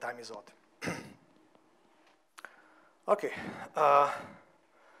when time is odd. Okay,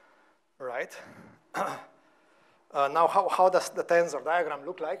 right. Now, how does the tensor diagram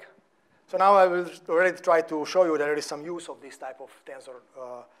look like? So now I will already try to show you that there is some use of this type of tensor.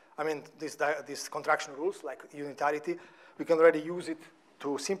 I mean, these contraction rules, like unitarity. We can already use it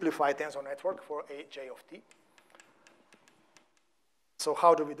to simplify tensor network for Aj of t. So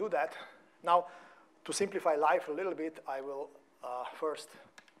how do we do that? Now, to simplify life a little bit, I will first.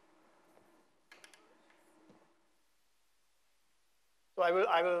 So I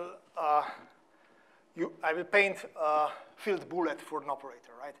will paint a filled bullet for an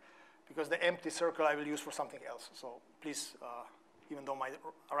operator, right? Because the empty circle I will use for something else. So please, even though my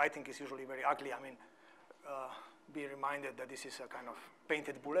writing is usually very ugly, I mean, be reminded that this is a kind of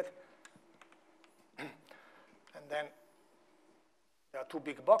painted bullet. And then there are two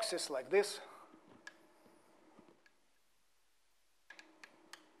big boxes like this.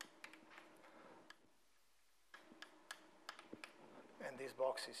 And this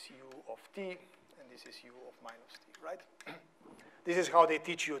box is u of t, and this is u of minus t, right? This is how they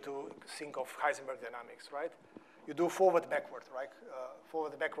teach you to think of Heisenberg dynamics, right? You do forward-backward, right?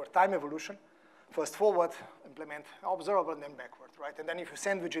 Forward-backward time evolution. First forward, implement observable, and then backward, right? And then if you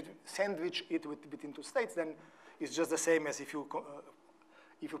sandwich it between two states, then it's just the same as if you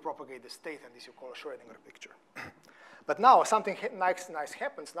propagate the state, and this you call a Schrödinger picture. But now something nice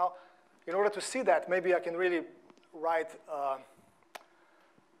happens. Now, in order to see that, maybe I can really write,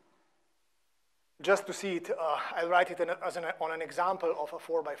 just to see it, I'll write it on an example of a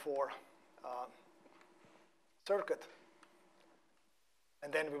 4x4 circuit.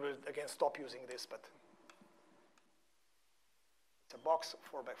 And then we will, again, stop using this, but it's a box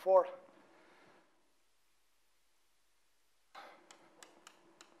 4x4.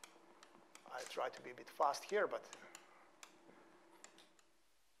 I try to be a bit fast here, but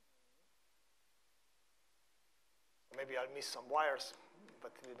maybe I'll miss some wires,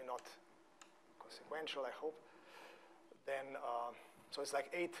 but it will be not consequential, I hope. Then, so it's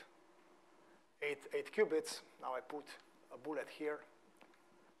like eight qubits. Now I put a bullet here,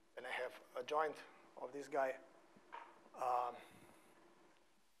 and I have a joint of this guy.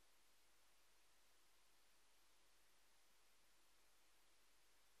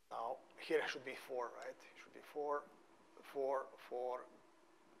 Now, here it should be 4, right? It should be 4, 4, 4,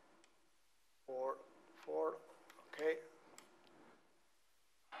 4, 4, okay.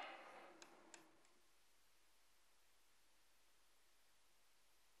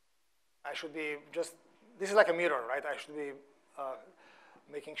 I should be just, this is like a mirror, right? I should be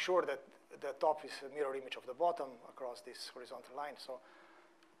making sure that the top is a mirror image of the bottom across this horizontal line. So,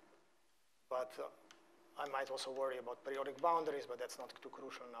 but I might also worry about periodic boundaries, but that's not too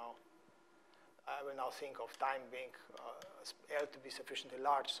crucial now. I will now think of time being L to be sufficiently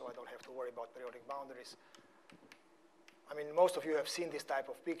large, so I don't have to worry about periodic boundaries. I mean, most of you have seen this type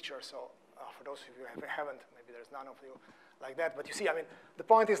of picture, so for those of you who haven't, maybe there's none of you like that. But you see, I mean, the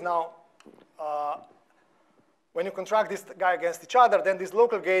point is now, when you contract this guy against each other, then these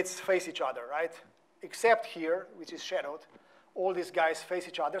local gates face each other, right? Except here, which is shadowed, all these guys face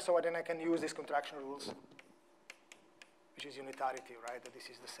each other, so then I can use these contraction rules, which is unitarity, right? That this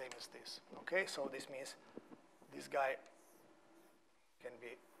is the same as this, okay? So this means this guy can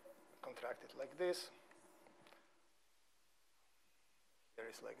be contracted like this. Here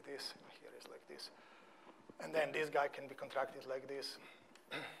is like this, here is like this. And then this guy can be contracted like this.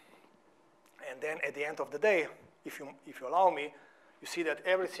 And then at the end of the day, if you allow me, you see that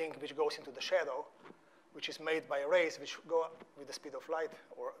everything which goes into the shadow, which is made by rays which go with the speed of light,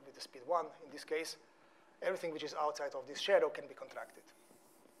 or with the speed 1 in this case, everything which is outside of this shadow can be contracted.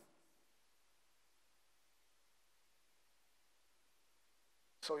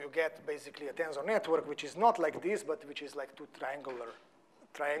 So you get basically a tensor network which is not like this, but which is like two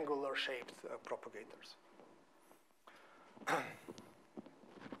triangular shaped propagators.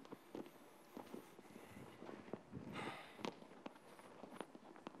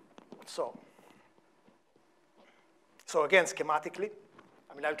 So again, schematically,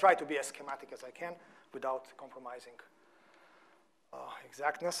 I mean, I'll try to be as schematic as I can without compromising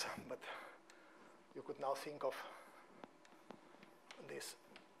exactness, but you could now think of this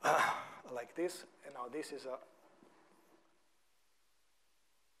like this, and now this is a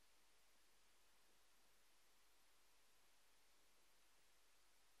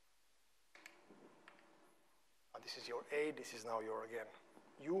this is your A, this is now your, again,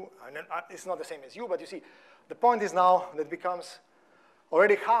 U, and then it's not the same as U, but you see, the point is now that becomes,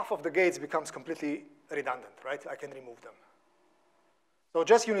 already half of the gates becomes completely redundant, right? I can remove them. So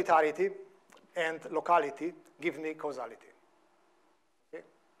just unitarity and locality give me causality. Okay?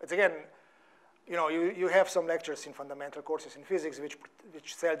 It's again, you know, you have some lectures in fundamental courses in physics which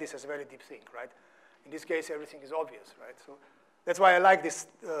sell this as a very deep thing, right? In this case, everything is obvious, right? So that's why I like this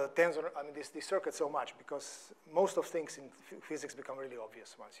tensor, I mean, this circuit so much, because most of things in physics become really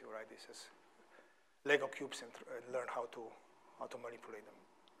obvious once you write this as Lego cubes and learn how to manipulate them,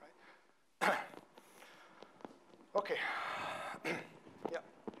 right? Okay. Yeah.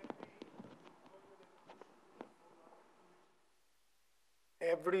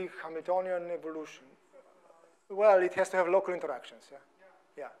 every Hamiltonian evolution, well, it has to have local interactions, yeah.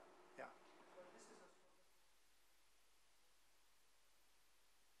 Yeah, yeah.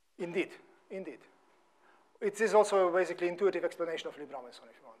 Indeed, indeed. It is also basically intuitive explanation of Lie-Robinson,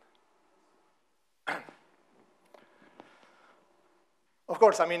 if you want. Of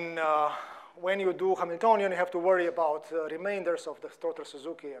course, I mean, when you do Hamiltonian, you have to worry about remainders of the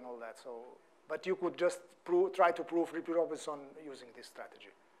Stotter-Suzuki and all that. So, but you could just try to prove Lie-Robinson using this strategy.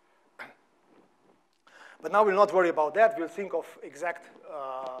 But now we'll not worry about that. We'll think of exact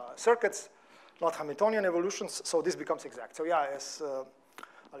circuits, not Hamiltonian evolutions. So this becomes exact. So yeah, as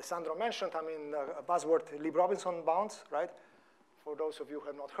Alessandro mentioned, I mean, a buzzword Lie-Robinson bounds, right? For those of you who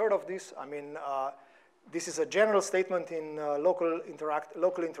have not heard of this, I mean, this is a general statement in local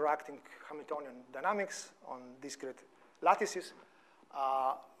interacting Hamiltonian dynamics on discrete lattices,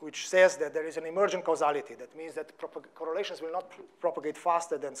 which says that there is an emergent causality. That means that correlations will not propagate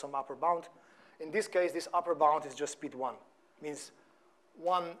faster than some upper bound. In this case, this upper bound is just speed 1. Means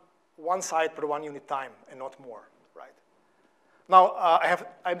one side per 1 unit time and not more, right? Now,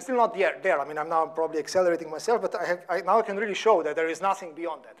 I'm still not there. I mean, I'm now probably accelerating myself, but now I can really show that there is nothing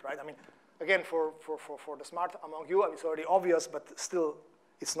beyond that, right? I mean, again, for the smart among you, it's already obvious, but still,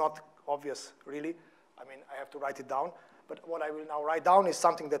 it's not obvious, really. I mean, I have to write it down. But what I will now write down is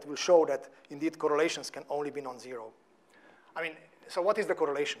something that will show that, indeed, correlations can only be non-zero. I mean, so what is the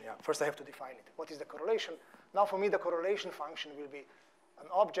correlation? Yeah, first I have to define it. What is the correlation? Now, for me, the correlation function will be an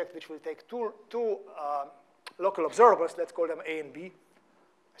object which will take two local observables. Let's call them A and B.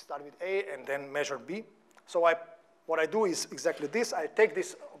 I start with A and then measure B. So what I do is exactly this. I take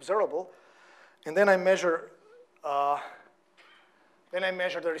this observable, and then I measure the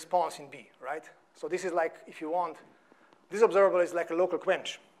response in B, right? So this is like, if you want, this observable is like a local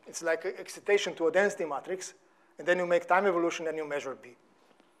quench. It's like excitation to a density matrix, and then you make time evolution, and you measure B.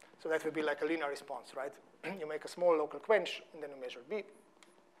 So that would be like a linear response, right? You make a small local quench, and then you measure B.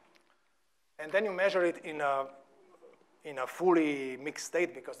 And then you measure it in a fully mixed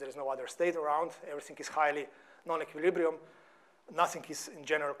state, because there is no other state around. Everything is highly non-equilibrium. Nothing is, in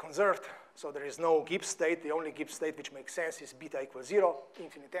general, conserved. So there is no Gibbs state. The only Gibbs state which makes sense is beta equals 0,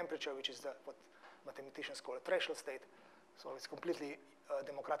 infinite temperature, which is what mathematicians call a threshold state. So it's completely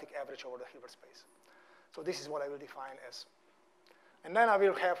democratic average over the Hilbert space. So this is what I will define as. And then I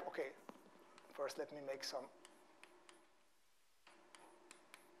will have, OK, first let me make some.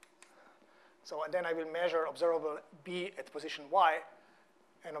 So then I will measure observable B at position Y,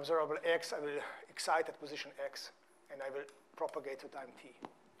 and observable X I will excite at position X, and I will propagate to time t.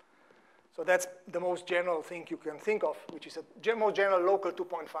 So that's the most general thing you can think of, which is a most general local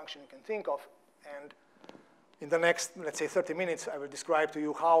two-point function you can think of. And in the next, let's say, 30 minutes, I will describe to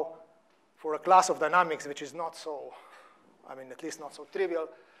you how, for a class of dynamics which is not so, I mean, at least not so trivial,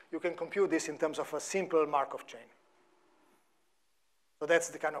 you can compute this in terms of a simple Markov chain. So that's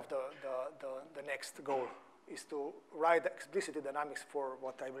the kind of the next goal, is to write explicitly dynamics for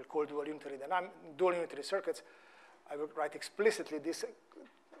what I will call dual unitary circuits. I will write explicitly this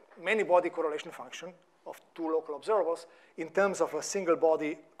many-body correlation function of two local observables in terms of a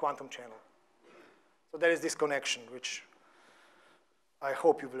single-body quantum channel. So there is this connection, which I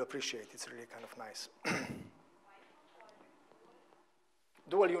hope you will appreciate. It's really kind of nice.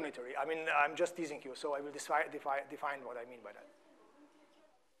 Dual unitary. I mean, I'm just teasing you, so I will define what I mean by that.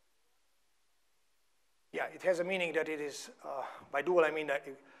 Yeah, it has a meaning that it is, by dual, I mean that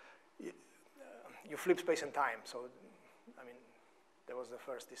you flip space and time. So, I mean, there was the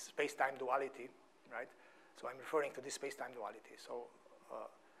first, this space-time duality, right? So I'm referring to this space-time duality. So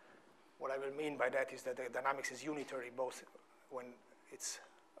what I will mean by that is that the dynamics is unitary, both when it's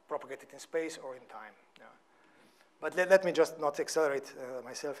propagated in space or in time. Yeah. But let me just not accelerate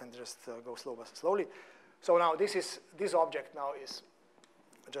myself and just go slowly. So now this object now is,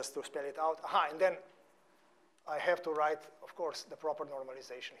 just to spell it out. Aha, and then I have to write, of course, the proper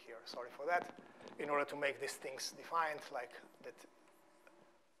normalization here. Sorry for that. In order to make these things defined like that.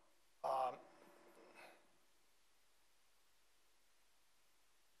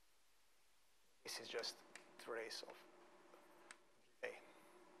 This is just trace of A.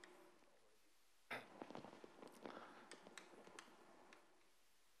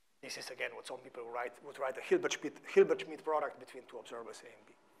 This is, again, what some people would write a Hilbert-Schmidt product between two observables A and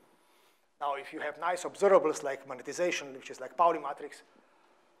B. Now, if you have nice observables like monetization, which is like Pauli matrix,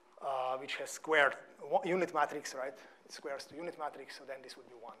 which has squared unit matrix, right? It squares to unit matrix, so then this would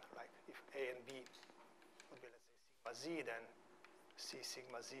be 1. Like if A and B would be, let's say, sigma z, then C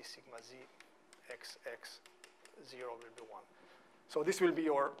sigma z, x, 0 will be 1. So this will be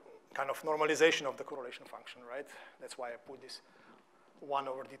your kind of normalization of the correlation function, right? That's why I put this 1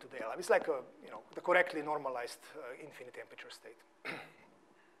 over d to the L. It's like a, the correctly normalized infinite temperature state.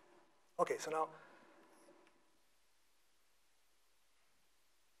 Okay, so now,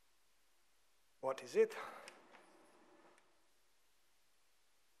 what is it?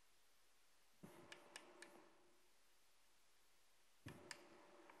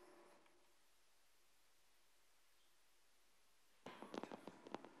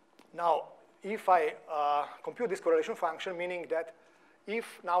 Now, if I compute this correlation function, meaning that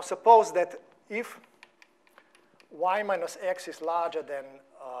if, now suppose that if y minus x is larger than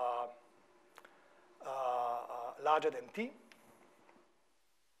t,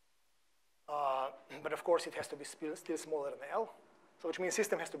 but of course it has to be still smaller than L, so which means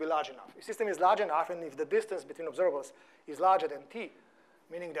system has to be large enough. If system is large enough, and if the distance between observables is larger than t,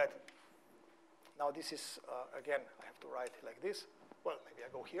 meaning that, now this is, again, I have to write like this. Well, maybe I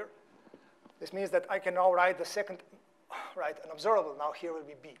go here. This means that I can now write the second, right, an observable now here will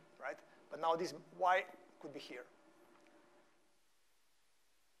be b, right? But now this y could be here.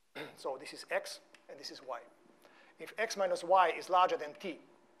 So this is x, and this is y. If x minus y is larger than t,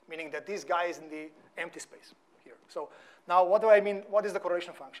 meaning that this guy is in the empty space here. So now what do I mean? What is the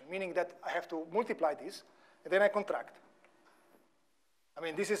correlation function? Meaning that I have to multiply this, and then I contract. I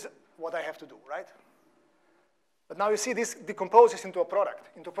mean, this is what I have to do, right? But now you see this decomposes into a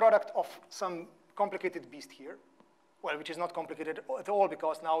product of some complicated beast here, well, which is not complicated at all,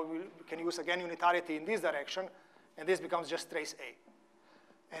 because now we can use, again, unitarity in this direction, and this becomes just trace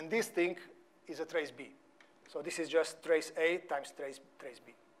A. And this thing is a trace B. So this is just trace A times trace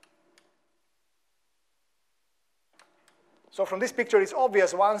B. So from this picture, it's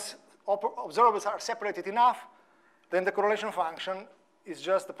obvious once observables are separated enough, then the correlation function is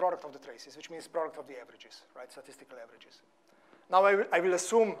just the product of the traces, which means product of the averages, right, statistical averages. Now I will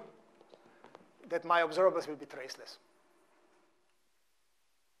assume that my observables will be traceless,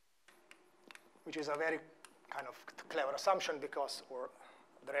 which is a very kind of clever assumption because, or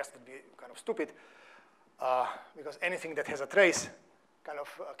the rest would be kind of stupid, because anything that has a trace kind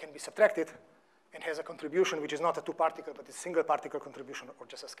of can be subtracted and has a contribution which is not a two-particle, but a single particle contribution or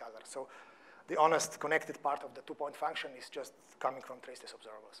just a scalar. So the honest connected part of the two-point function is just coming from traceless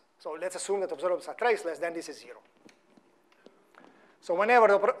observables. So let's assume that observables are traceless, then this is 0. So whenever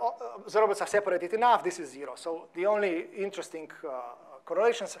the observables are separated enough, this is 0. So the only interesting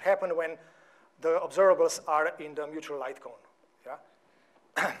correlations happen when the observables are in the mutual light cone.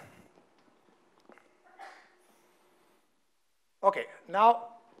 Yeah. Okay, now,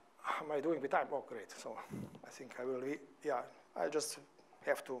 how am I doing with time? Oh, great. So I think I will be, yeah, I just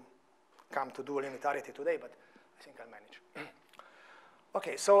have to come to dual unitarity today, but I think I'll manage.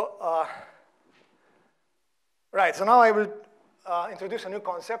 Okay, so, right, so now I will introduce a new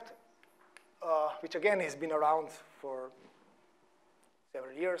concept, which again has been around for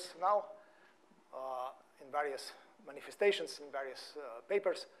several years now, in various manifestations, in various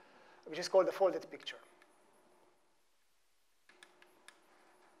papers, which is called the folded picture.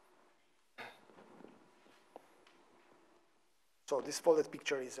 So this folded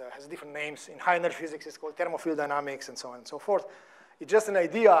picture has different names. In high energy physics, it's called thermofield dynamics and so on and so forth. It's just an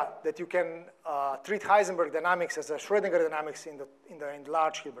idea that you can treat Heisenberg dynamics as a Schrödinger dynamics in the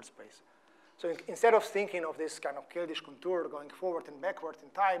large Hilbert space. So instead of thinking of this kind of Keldysh contour going forward and backward in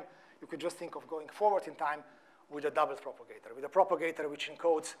time, you could just think of going forward in time with a double propagator, with a propagator which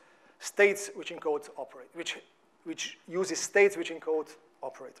encodes states which encode which uses states which encode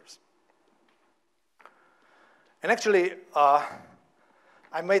operators. And actually,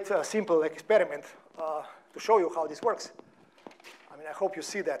 I made a simple experiment to show you how this works. I mean, I hope you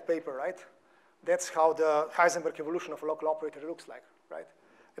see that paper, right? That's how the Heisenberg evolution of a local operator looks like, right?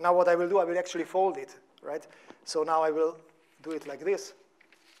 And now what I will do, I will actually fold it, right? So now I will do it like this.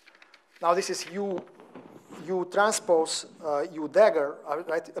 Now this is U transpose U dagger,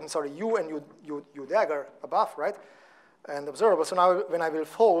 right? I'm sorry, U and U dagger above, right? And observable. So now when I will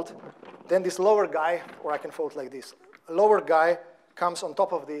fold, then this lower guy, or I can fold like this, a lower guy comes on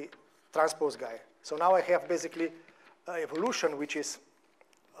top of the transpose guy. So now I have basically evolution which is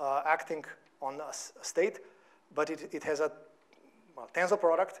acting on a state, but it has a tensor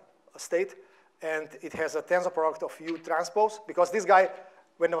product, a state, and it has a tensor product of U transpose, because this guy,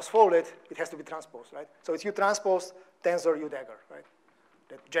 when it was folded, it has to be transposed, right? So it's U transpose tensor U dagger, right?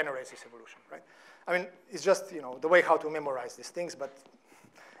 That generates this evolution, right? I mean, it's just, the way how to memorize these things, but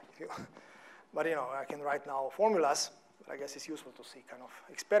I can write now formulas, but I guess it's useful to see kind of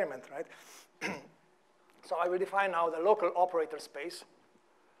experiment, right? So I will define now the local operator space,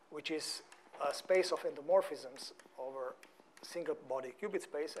 which is a space of endomorphisms over single body qubit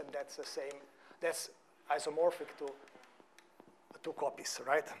space, and that's the same, that's isomorphic to a two copies,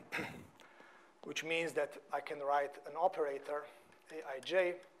 right? Which means that I can write an operator,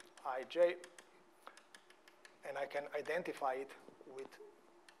 Aij, Ij, and I can identify it with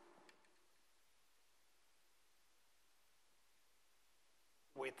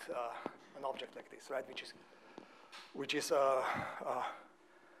an object like this, right?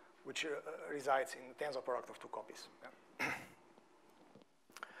 Which resides in the tensor product of two copies. Yeah.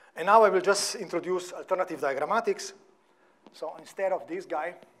 And now I will just introduce alternative diagrammatics. So instead of this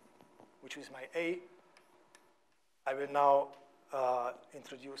guy, which is my A, I will now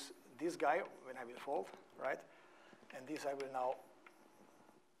introduce this guy when I will fold, right? And this I will now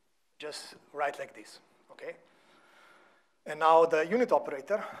just write like this, okay? And now the unit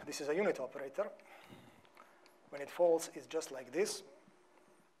operator, this is a unit operator. When it folds, it's just like this.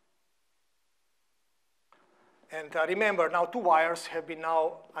 And remember, now two wires have been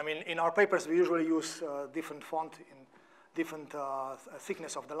now, I mean, in our papers, we usually use different font in different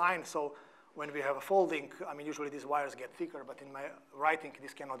thickness of the line. So when we have a folding, I mean, usually these wires get thicker, but in my writing,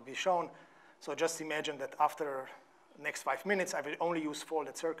 this cannot be shown. So just imagine that after next 5 minutes, I will only use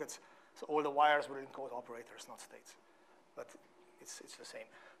folded circuits. So all the wires will encode operators, not states. But it's the same.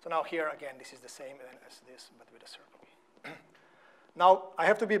 So now here, again, this is the same as this, but with a circle. Now, I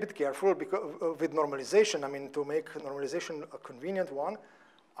have to be a bit careful because with normalization. I mean, to make normalization a convenient one,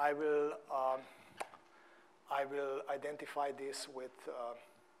 I will identify this with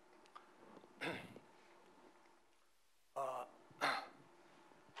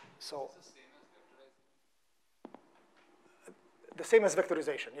so the same as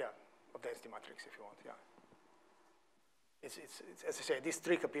vectorization, yeah, of density matrix, if you want, yeah. It's as I say, this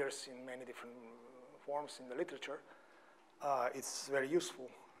trick appears in many different forms in the literature. It's very useful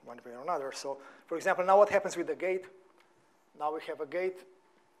one way or another. So, for example, now what happens with the gate? Now we have a gate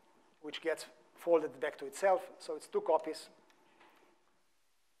which gets folded back to itself. So it's two copies.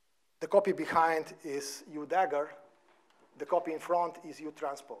 The copy behind is U dagger. The copy in front is U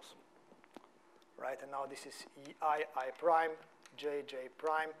transpose. Right? And now this is I prime, J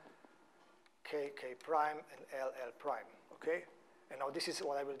prime, K prime, and L prime. Okay? And now this is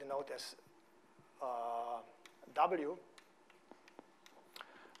what I will denote as W.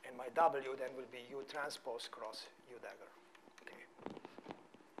 And my W then will be U transpose cross U dagger. Okay.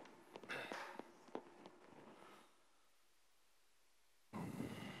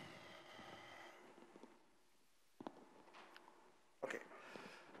 Okay.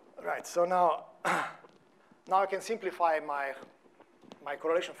 Right. So now, now I can simplify my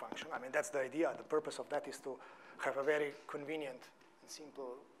correlation function. I mean, that's the idea. The purpose of that is to have a very convenient and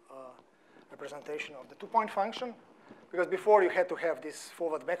simple representation of the two-point function. Because before you had to have these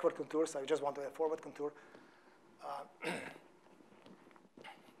forward-backward contours. I just want to have forward contour.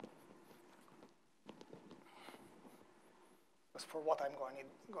 As for what I'm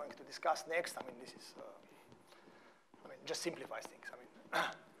going to discuss next, I mean, this is, I mean, just simplifies things. I mean,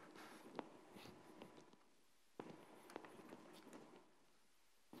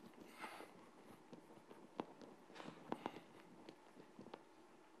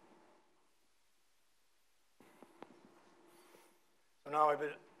 now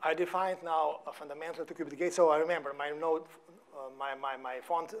I defined now a fundamental two-qubit gate. So I remember my node, my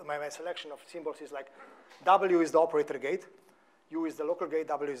font, my selection of symbols is like W is the operator gate, U is the local gate,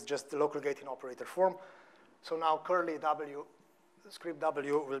 W is just the local gate in operator form. So now curly W, script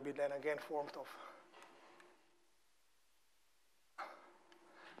W will be then again formed of.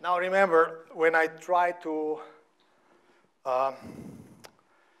 Now remember, when I try to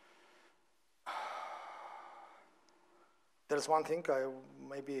there's one thing I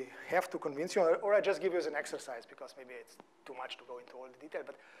maybe have to convince you, or I just give you as an exercise because maybe it's too much to go into all the detail.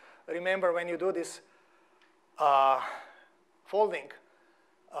 But remember, when you do this folding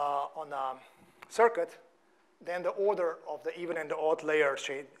on a circuit, then the order of the even and the odd layer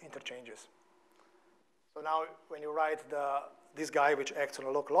interchanges. So now when you write this guy which acts on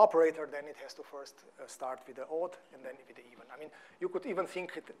a local operator, then it has to first start with the odd and then with the even. I mean, you could even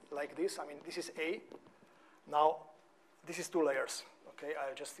think it like this. I mean, this is A. Now, this is two layers, okay?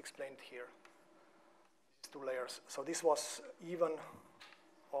 I'll just explain it here. This is two layers. So this was even,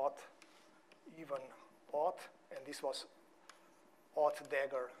 odd, and this was odd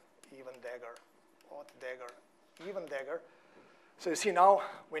dagger, even dagger, odd dagger, even dagger. So you see now,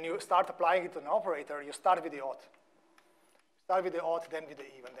 when you start applying it to an operator, you start with the odd. Start with the odd, then with the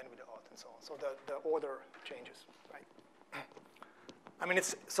even, then with the odd, and so on. So the order changes, right? I mean,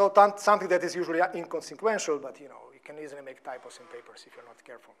 it's something that is usually inconsequential, but you know, you can easily make typos in papers if you're not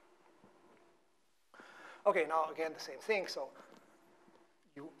careful. Okay, now again the same thing. So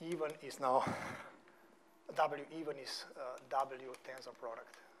U even is now W even is W tensor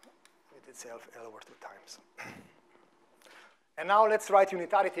product with itself L over 2 times. And now let's write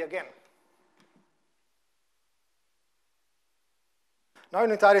unitarity again. Now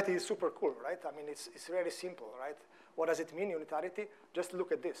unitarity is super cool, right? I mean, it's really simple, right? What does it mean, unitarity? Just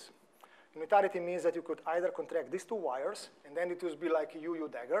look at this. Unitarity means that you could either contract these two wires, and then it would be like U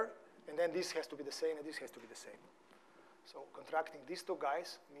dagger, and then this has to be the same, and this has to be the same. So contracting these two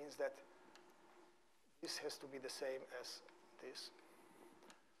guys means that this has to be the same as this.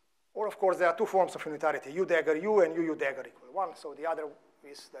 Or, of course, there are two forms of unitarity, U dagger U and U dagger equal 1. So the other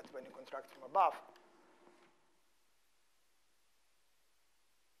is that when you contract from above,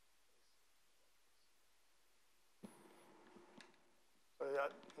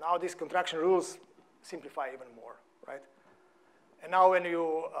 now these contraction rules simplify even more, right? And now when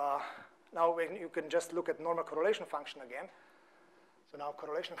you can just look at normal correlation function again. So now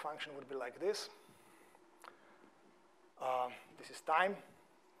correlation function would be like this. This is time.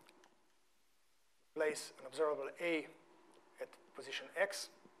 Place an observable A at position X.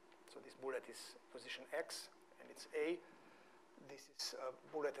 So this bullet is position X, and it's A. This is a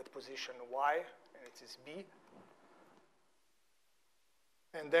bullet at position Y, and it is B.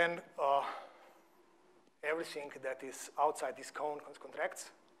 And then everything that is outside this cone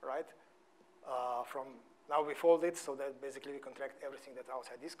contracts, right? From now we fold it, so that basically we contract everything that's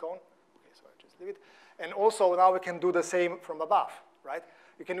outside this cone. Okay, so I just leave it. And also now we can do the same from above, right?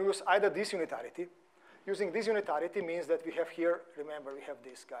 You can use either this unitarity. Using this unitarity means that we have here, remember, we have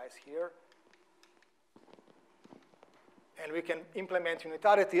these guys here. And we can implement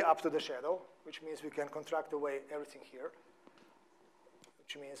unitarity up to the shadow, which means we can contract away everything here,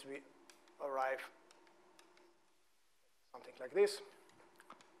 which means we arrive something like this.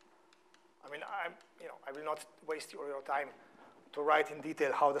 I mean, I will not waste your time to write in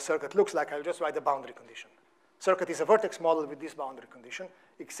detail how the circuit looks like. I'll just write the boundary condition. Circuit is a vertex model with this boundary condition,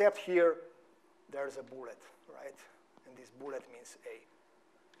 except here there's a bullet, right? And this bullet means A,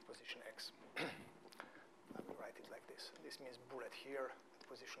 position X. I will write it like this. This means bullet here,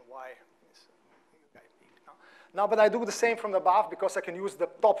 position Y means guy B. Now, but I do the same from above because I can use the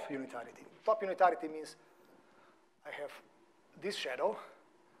top unitarity. Top unitarity means I have this shadow.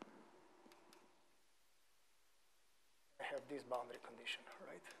 I have this boundary condition,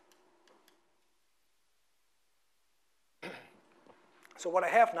 right? So what I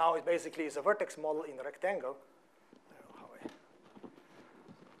have now is basically a vertex model in a rectangle.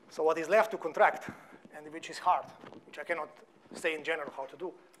 So what is left to contract, and which is hard, which I cannot say in general how to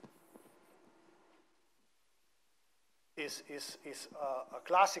do, is a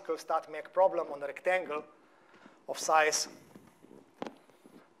classical stat-mech problem on a rectangle of size.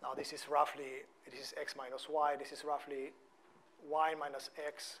 Now this is roughly, this is x minus y. This is roughly y minus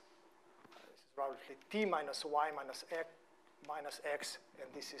x. This is roughly t minus y minus x, and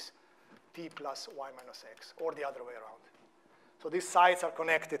this is t plus y minus x, or the other way around. So these sides are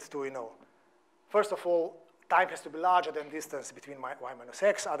connected to, first of all, time has to be larger than distance between y minus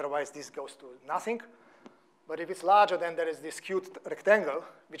x, otherwise this goes to nothing. But if it's larger, then there is this cute rectangle,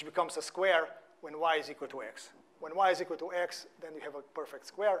 which becomes a square when y is equal to x. When y is equal to x, then you have a perfect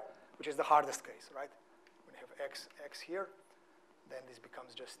square, which is the hardest case, right? When you have x here, then this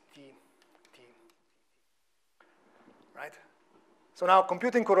becomes just t, right? So now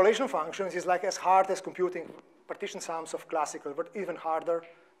computing correlation functions is like as hard as computing partition sums of classical, but even harder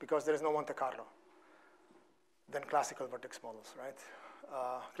because there is no Monte Carlo than classical vertex models, right?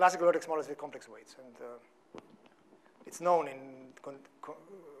 Classical vertex models with complex weights, and it's known in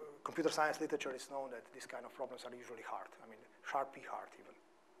computer science literature, it's known that these kind of problems are usually hard. I mean, sharp P hard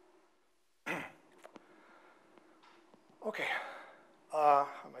even. Okay, how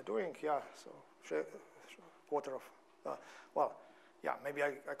am I doing? Yeah, so quarter of, well, yeah, maybe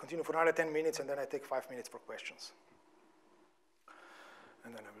I continue for another 10 minutes and then I take 5 minutes for questions.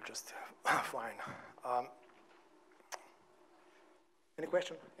 And then I will just, fine. Any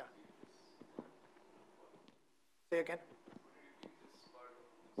question? Yeah. Say again.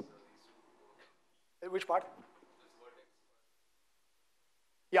 Which part?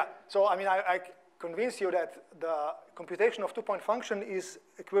 Yeah, so I mean, I convince you that the computation of two-point function is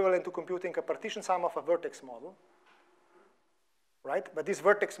equivalent to computing a partition sum of a vertex model, right? But this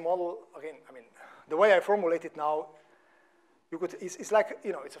vertex model, again, I mean, the way I formulate it now, it's like,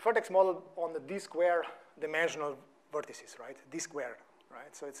 it's a vertex model on the d square dimensional vertices, right? D square,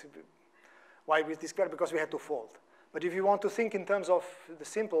 right? So it's, why with d square? Because we had to fold. But if you want to think in terms of the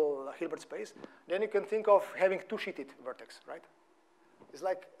simple Hilbert space, then you can think of having two-sheeted vertex, right? It's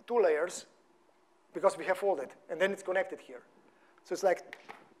like two layers because we have folded, and then it's connected here. So it's like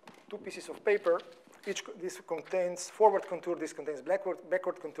two pieces of paper This contains forward contour, this contains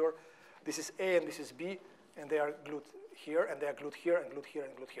backward contour. This is A and this is B, and they are glued here, and they are glued here, and glued here,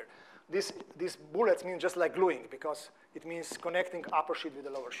 and glued here. These bullets mean just like gluing, because it means connecting upper sheet with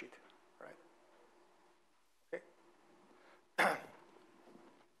the lower sheet, right? Okay.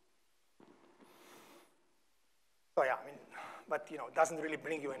 So yeah, I mean, but you know, it doesn't really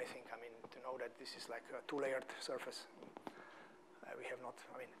bring you anything. I mean, to know that this is like a two-layered surface. We have not,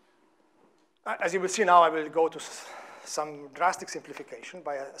 I mean, as you will see now, I will go to some drastic simplification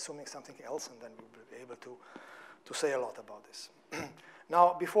by assuming something else, and then we'll be able to say a lot about this.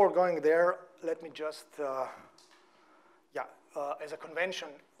 Now, before going there, let me just, as a convention,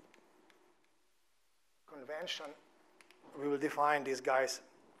 we will define these guys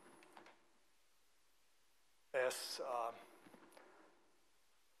as,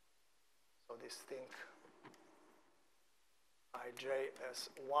 so this thing, ij as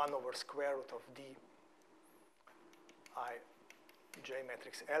 1 over square root of d ij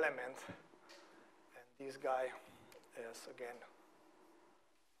matrix element, and this guy is, again,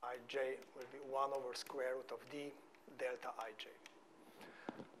 ij will be 1 over square root of d delta ij.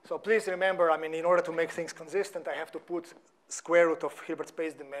 So please remember, I mean, in order to make things consistent, I have to put square root of Hilbert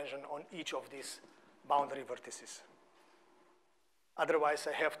space dimension on each of these boundary vertices. Otherwise,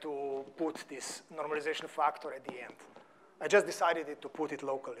 I have to put this normalization factor at the end. I just decided to put it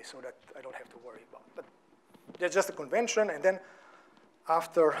locally so that I don't have to worry about it. But that's just a convention, and then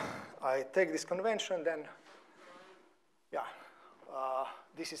after I take this convention, then, yeah,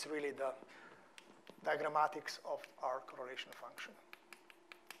 this is really the diagrammatics of our correlation function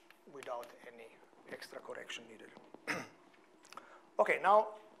without any extra correction needed. Okay,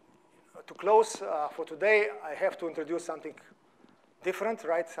 now to close for today, I have to introduce something different,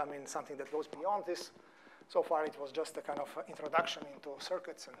 right? I mean, something that goes beyond this. So far, it was just a kind of introduction into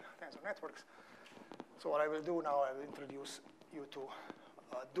circuits and tensor networks. So what I will do now, I will introduce you to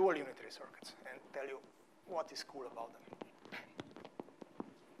dual unitary circuits and tell you what is cool about them.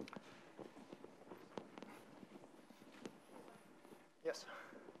 Yes?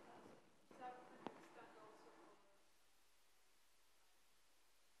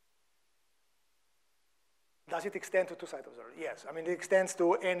 Does it extend to two-side observers? Yes. I mean, it extends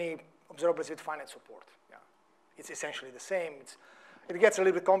to any observers with finite support. Yeah. It's essentially the same. It gets a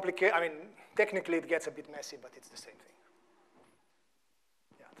little bit complicated. I mean, technically, it gets a bit messy, but it's the same thing.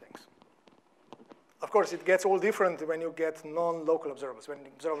 Yeah, thanks. Of course, it gets all different when you get non-local observers. When the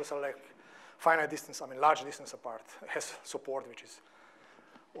observers are like finite distance, I mean, large distance apart, has support, which is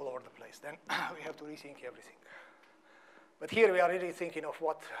all over the place. Then we have to rethink everything. But here we are really thinking of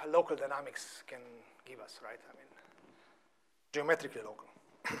what local dynamics can give us, right? I mean, geometrically local.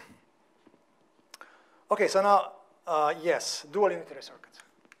 Okay, so now, yes, dual unitary circuits.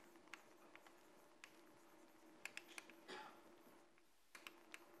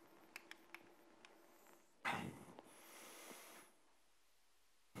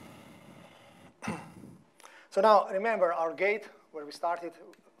 So now, remember, our gate, where we started,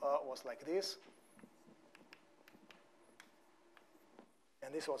 was like this.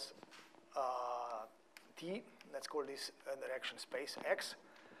 And this was T. Let's call this direction space X.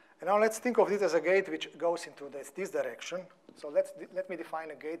 And now let's think of this as a gate which goes into this direction. So let me define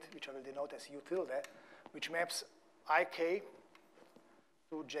a gate which I will denote as U tilde, which maps IK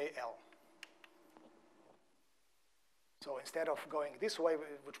to JL. So instead of going this way,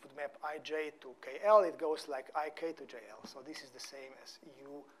 which would map IJ to KL, it goes like IK to JL. So this is the same as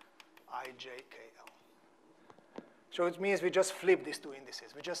U IJ KL. So it means we just flip these two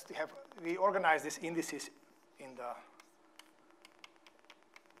indices. We organize these indices in the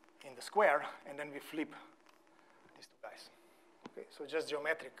square, and then we flip these two guys. Okay, so just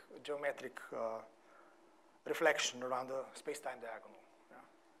geometric reflection around the space-time diagonal, yeah?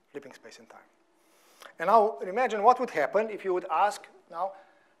 Flipping space and time. And now imagine what would happen if you would ask now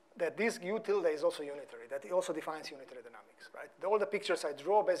that this U tilde is also unitary, that it also defines unitary dynamics, right? All the pictures I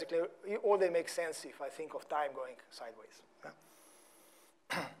draw, basically, all they make sense if I think of time going sideways.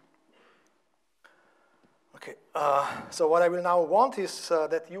 Yeah? Okay, so what I will now want is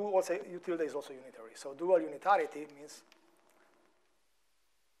that U tilde is also unitary. So dual unitarity means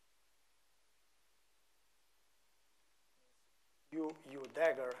U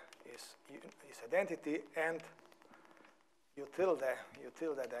dagger is identity, and U tilde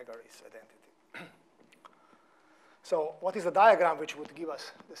dagger is identity. So what is the diagram which would give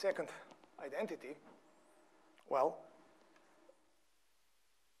us the second identity? Well,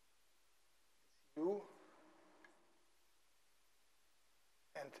 U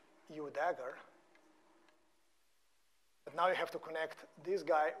and U dagger. But now you have to connect this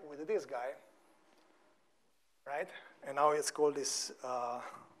guy with this guy. right? And now let's call this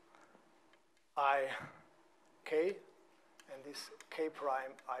I k, and this k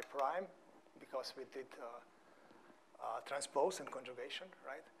prime I prime, because we did transpose and conjugation,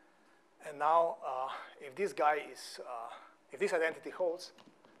 right? And now, if this guy is, if this identity holds,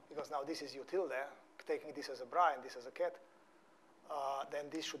 because now this is util there, taking this as a bra and this as a ket, then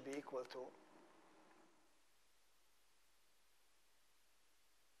this should be equal to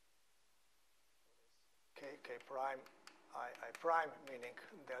k prime I prime, meaning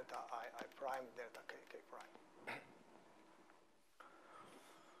delta I prime, delta k prime.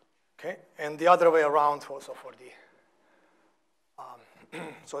 Okay, and the other way around also for the,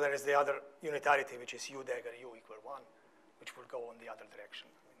 so there is the other unitarity, which is u dagger u equal 1, which will go in the other direction.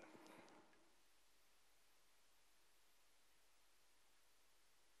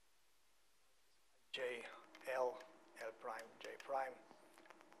 J L L prime J prime.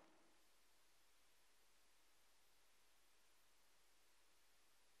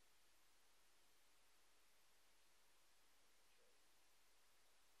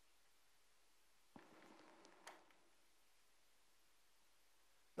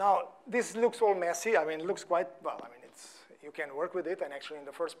 Now, this looks all messy. I mean, it looks quite, well, I mean, you can work with it. And actually, in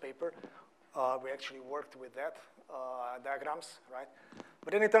the first paper, we actually worked with that, diagrams, right?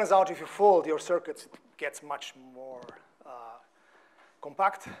 But then it turns out if you fold your circuits, it gets much more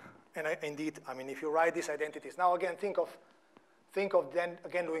compact. And indeed, I mean, if you write these identities, now again, think of then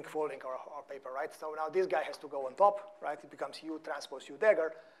again doing folding our paper, right? So now this guy has to go on top, right? It becomes U transpose U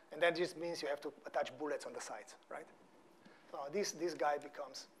dagger, and that just means you have to attach bullets on the sides, right? So this guy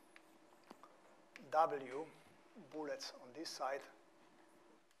becomes W bullets on this side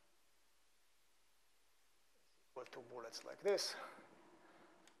equal to bullets like this.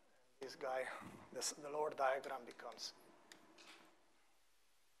 This guy, the lower diagram becomes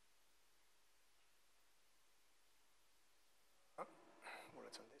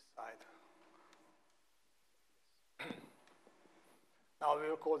bullets on this side. Now we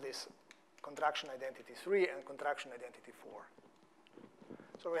will call this contraction identity 3 and contraction identity 4.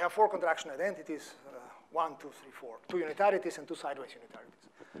 So we have 4 contraction identities, 1, 2, 3, 4. 2 unitarities and 2 sideways unitarities.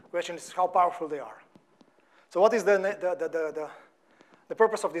 The question is how powerful they are. So what is the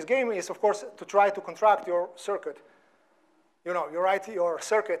purpose of this game is, of course, to try to contract your circuit. You know, you write your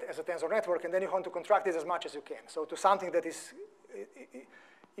circuit as a tensor network, and then you want to contract it as much as you can. So to something that is,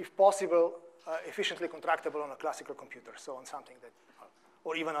 if possible, efficiently contractable on a classical computer. So on something that,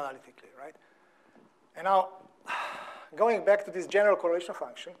 or even analytically, right? And now, going back to this general correlation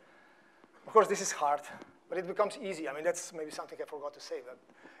function, of course, this is hard, but it becomes easy. I mean, that's maybe something I forgot to say, but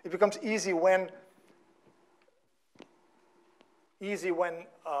it becomes easy when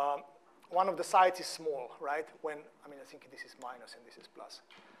one of the sides is small, right? When, I mean, I think this is minus and this is plus.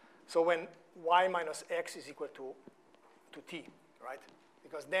 So when y minus x is equal to t, right?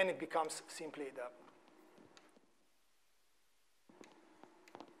 Because then it becomes simply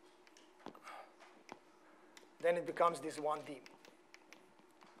then it becomes this 1D.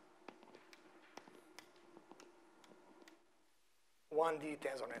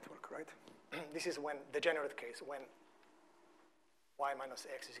 Tensor network, right? This is when degenerate case, when y minus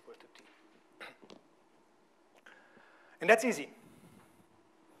x is equal to t. And that's easy.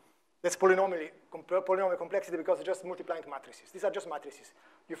 That's polynomial complexity because it's just multiplying matrices. These are just matrices.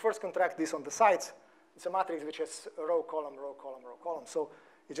 You first contract this on the sides. It's a matrix which has a row, column, row, column, row, column. So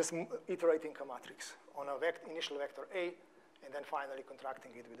it's just iterating a matrix on a initial vector A, and then finally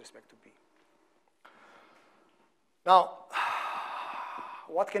contracting it with respect to B. Now,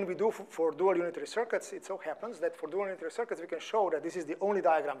 what can we do for dual unitary circuits? It so happens that for dual unitary circuits, we can show that this is the only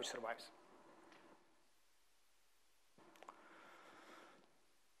diagram which survives.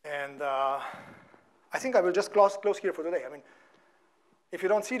 And I think I will just close here for today. I mean, if you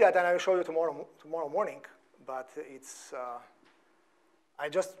don't see that, then I will show you tomorrow morning. But it's, I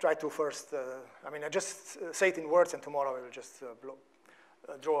just try to first, I mean, I just say it in words, and tomorrow I will just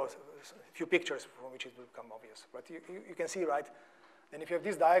draw a few pictures from which it will become obvious. But you can see, right? And if you have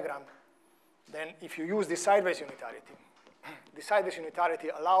this diagram, then if you use this sideways unitarity, the sideways unitarity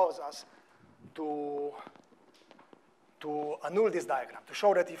allows us to annul this diagram, to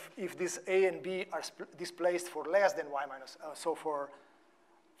show that if this A and B are displaced for less than y minus, so for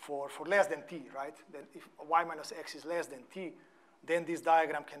less than t, right? Then if y minus x is less than t, then this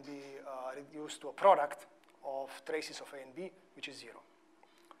diagram can be reduced to a product of traces of A and B, which is 0.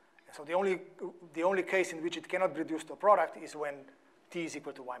 And so the only case in which it cannot be reduced to a product is when t is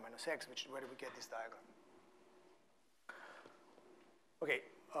equal to y minus x, which is where we get this diagram. Okay,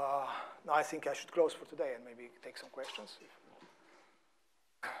 now I think I should close for today and maybe take some questions.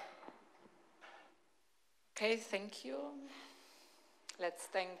 Okay, thank you. Let's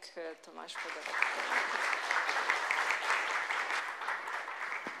thank Tomaz for the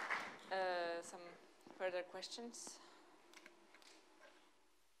some further questions?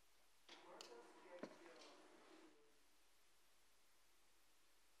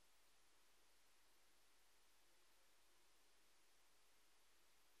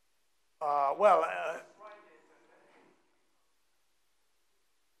 Well,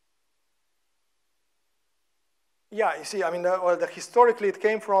 yeah, you see, I mean, historically it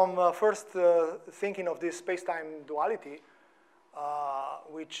came from first thinking of this space-time duality,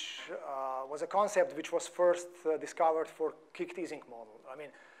 which was a concept which was first discovered for Kick-Teasing model. I mean,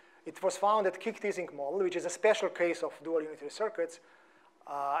 it was found that Kick-Teasing model, which is a special case of dual unitary circuits,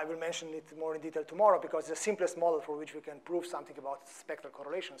 I will mention it more in detail tomorrow because it's the simplest model for which we can prove something about spectral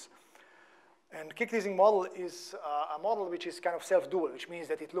correlations. And Kick-Teasing model is a model which is kind of self-dual, which means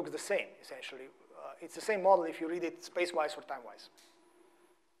that it looks the same, essentially. It's the same model if you read it space-wise or time-wise.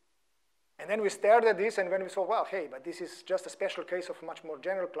 And then we stared at this, and when we saw, well, hey, but this is just a special case of a much more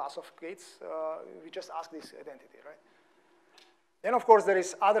general class of gates, we just ask this identity, right? Then, of course, there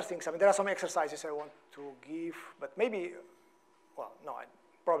is other things. I mean, there are some exercises I want to give, but maybe, well, no,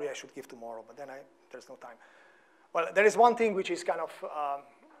 probably I should give tomorrow, but then there's no time. Well, there is one thing which is kind of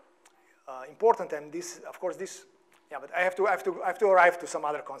important, and this, of course, this, yeah, but I have to arrive to some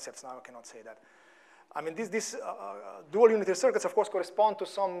other concepts now. I cannot say that. I mean, these dual unitary circuits, of course, correspond to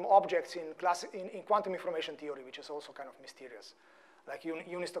some objects in quantum information theory, which is also kind of mysterious, like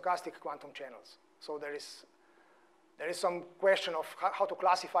unistochastic quantum channels. So there is some question of how to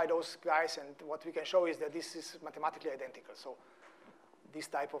classify those guys, and what we can show is that this is mathematically identical. So this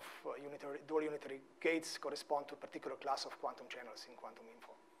type of dual unitary gates correspond to a particular class of quantum channels in quantum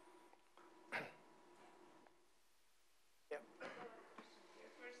info. Yeah.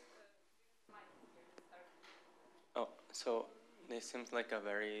 Oh, so this seems like a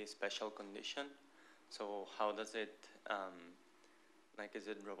very special condition. So how does it, like, is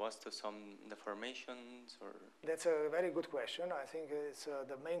it robust to some deformations, or? That's a very good question. I think it's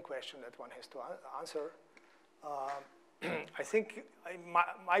the main question that one has to answer. I think,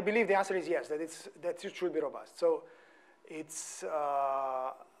 I believe the answer is yes, that it should be robust. So it's,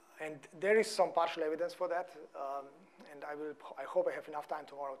 and there is some partial evidence for that, and I hope I have enough time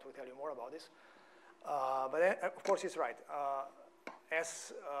tomorrow to tell you more about this. But then, of course, it's right.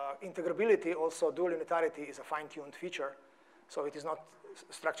 As integrability, also dual unitarity is a fine-tuned feature, so it is not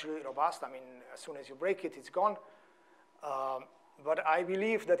structurally robust. I mean, as soon as you break it, it's gone. But I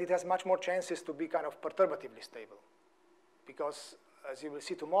believe that it has much more chances to be kind of perturbatively stable, because as you will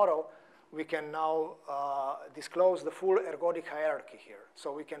see tomorrow, we can now disclose the full ergodic hierarchy here.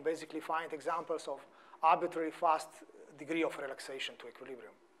 So we can basically find examples of arbitrary fast degree of relaxation to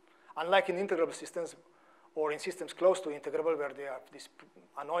equilibrium. Unlike in integrable systems, or in systems close to integrable, where they have this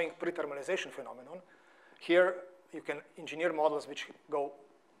annoying prethermalization phenomenon, here you can engineer models which go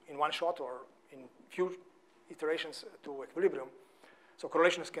in one shot or in few iterations to equilibrium. So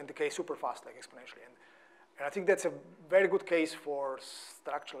correlations can decay super fast, like exponentially. And I think that's a very good case for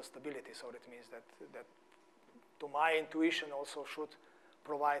structural stability. So that means that to my intuition, also should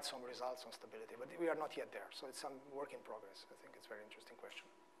provide some results on stability. But we are not yet there. So it's some work in progress. I think it's a very interesting question.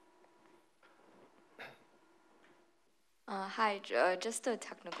 Hi, just a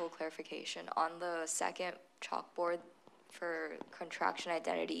technical clarification. On the second chalkboard for contraction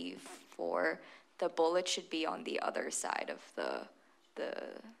identity 4, the bullet should be on the other side of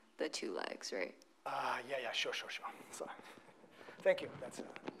the two legs, right? Yeah, sure. So, thank you. That's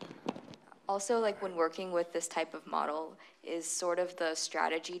also, like, when working with this type of model, is sort of the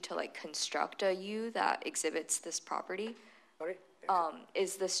strategy to like construct a U that exhibits this property? Sorry?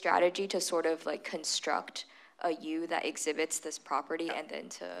 Is the strategy to sort of like construct a U that exhibits this property and then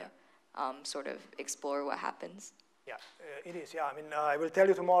to sort of explore what happens? Yeah, it is. Yeah, I mean, I will tell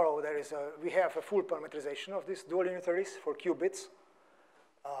you tomorrow. We have a full parameterization of these dual unitaries for Q bits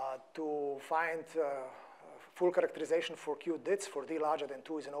to find full characterization for Q dits for D larger than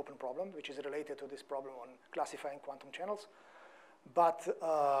 2 is an open problem, which is related to this problem on classifying quantum channels. But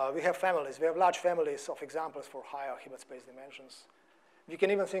we have families. We have large families of examples for higher Hilbert space dimensions. We can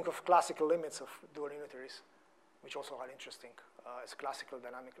even think of classical limits of dual unitaries, which also are interesting as classical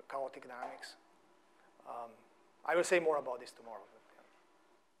chaotic dynamics. I will say more about this tomorrow.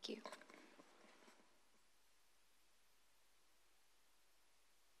 Thank you.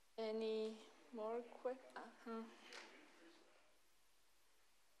 Any more questions?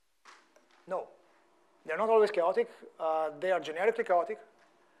 No, they're not always chaotic. They are generically chaotic,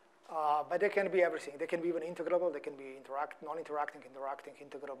 but they can be everything. They can be even integrable. They can be non-interacting, interacting,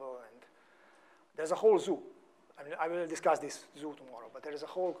 integrable, and there's a whole zoo. I mean, I will discuss this zoo tomorrow, but there is a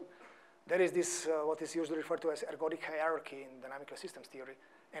whole, there is this, what is usually referred to as ergodic hierarchy in dynamical systems theory.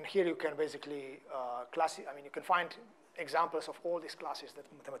 And here you can basically you can find examples of all these classes that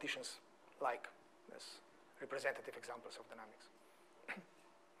mathematicians like as representative examples of dynamics.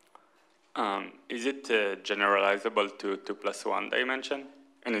 Is it generalizable to 2+1 dimension?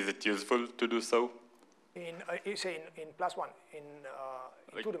 And is it useful to do so? You say in +1, in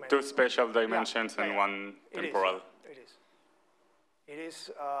like 2 dimensions. 2 spatial dimensions and 1 temporal. It is. It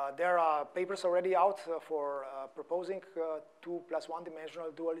is. There are papers already out for proposing 2+1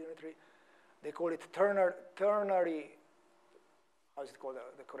 dimensional dual unitary. They call it ternary. How is it called?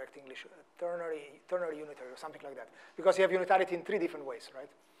 The correct English? Ternary unitary or something like that. Because you have unitarity in 3 different ways, right?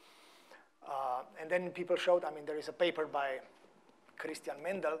 And then people showed. I mean, there is a paper by Christian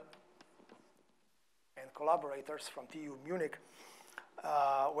Mendel and collaborators from TU Munich,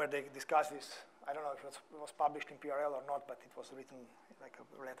 where they discuss this. I don't know if it was published in PRL or not, but it was written like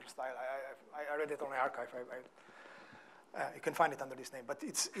a letter style. I read it on the archive. You can find it under this name. But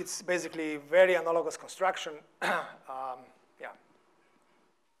it's basically very analogous construction. Yeah.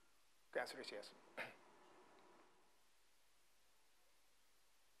 The answer is yes.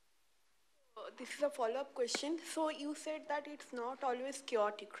 This is a follow-up question. So you said that it's not always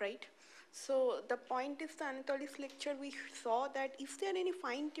chaotic, right? So the point is, the Anatoly's lecture, we saw that is there any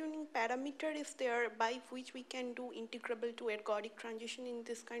fine-tuning parameter is there by which we can do integrable to ergodic transition in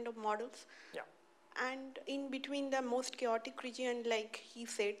this kind of models? Yeah. And in between the most chaotic region, like he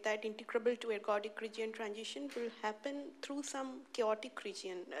said, that integrable to ergodic region transition will happen through some chaotic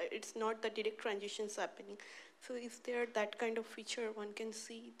region. It's not the direct transitions happening. So is there that kind of feature one can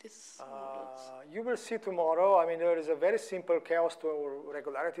see this models? You will see tomorrow. I mean, there is a very simple chaos to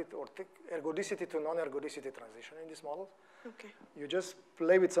regularity or ergodicity to non-ergodicity transition in this model. Okay. You just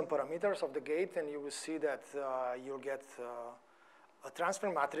play with some parameters of the gate, and you will see that you'll get a transfer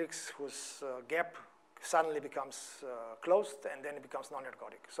matrix whose gap suddenly becomes closed, and then it becomes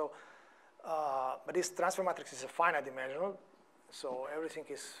non-ergodic. So, but this transfer matrix is a finite dimensional, so everything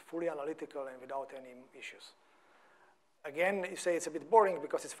is fully analytical and without any issues. Again, you say it's a bit boring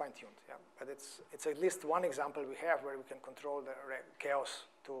because it's fine-tuned, yeah? But it's at least one example we have where we can control the chaos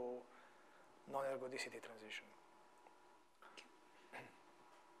to non-ergodicity transition.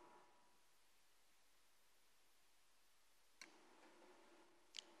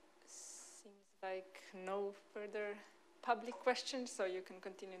 Seems like no further public questions, so you can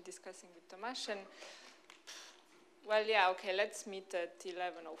continue discussing with Tomaz. And well, yeah, okay, let's meet at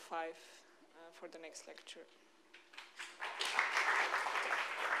 11:05 for the next lecture.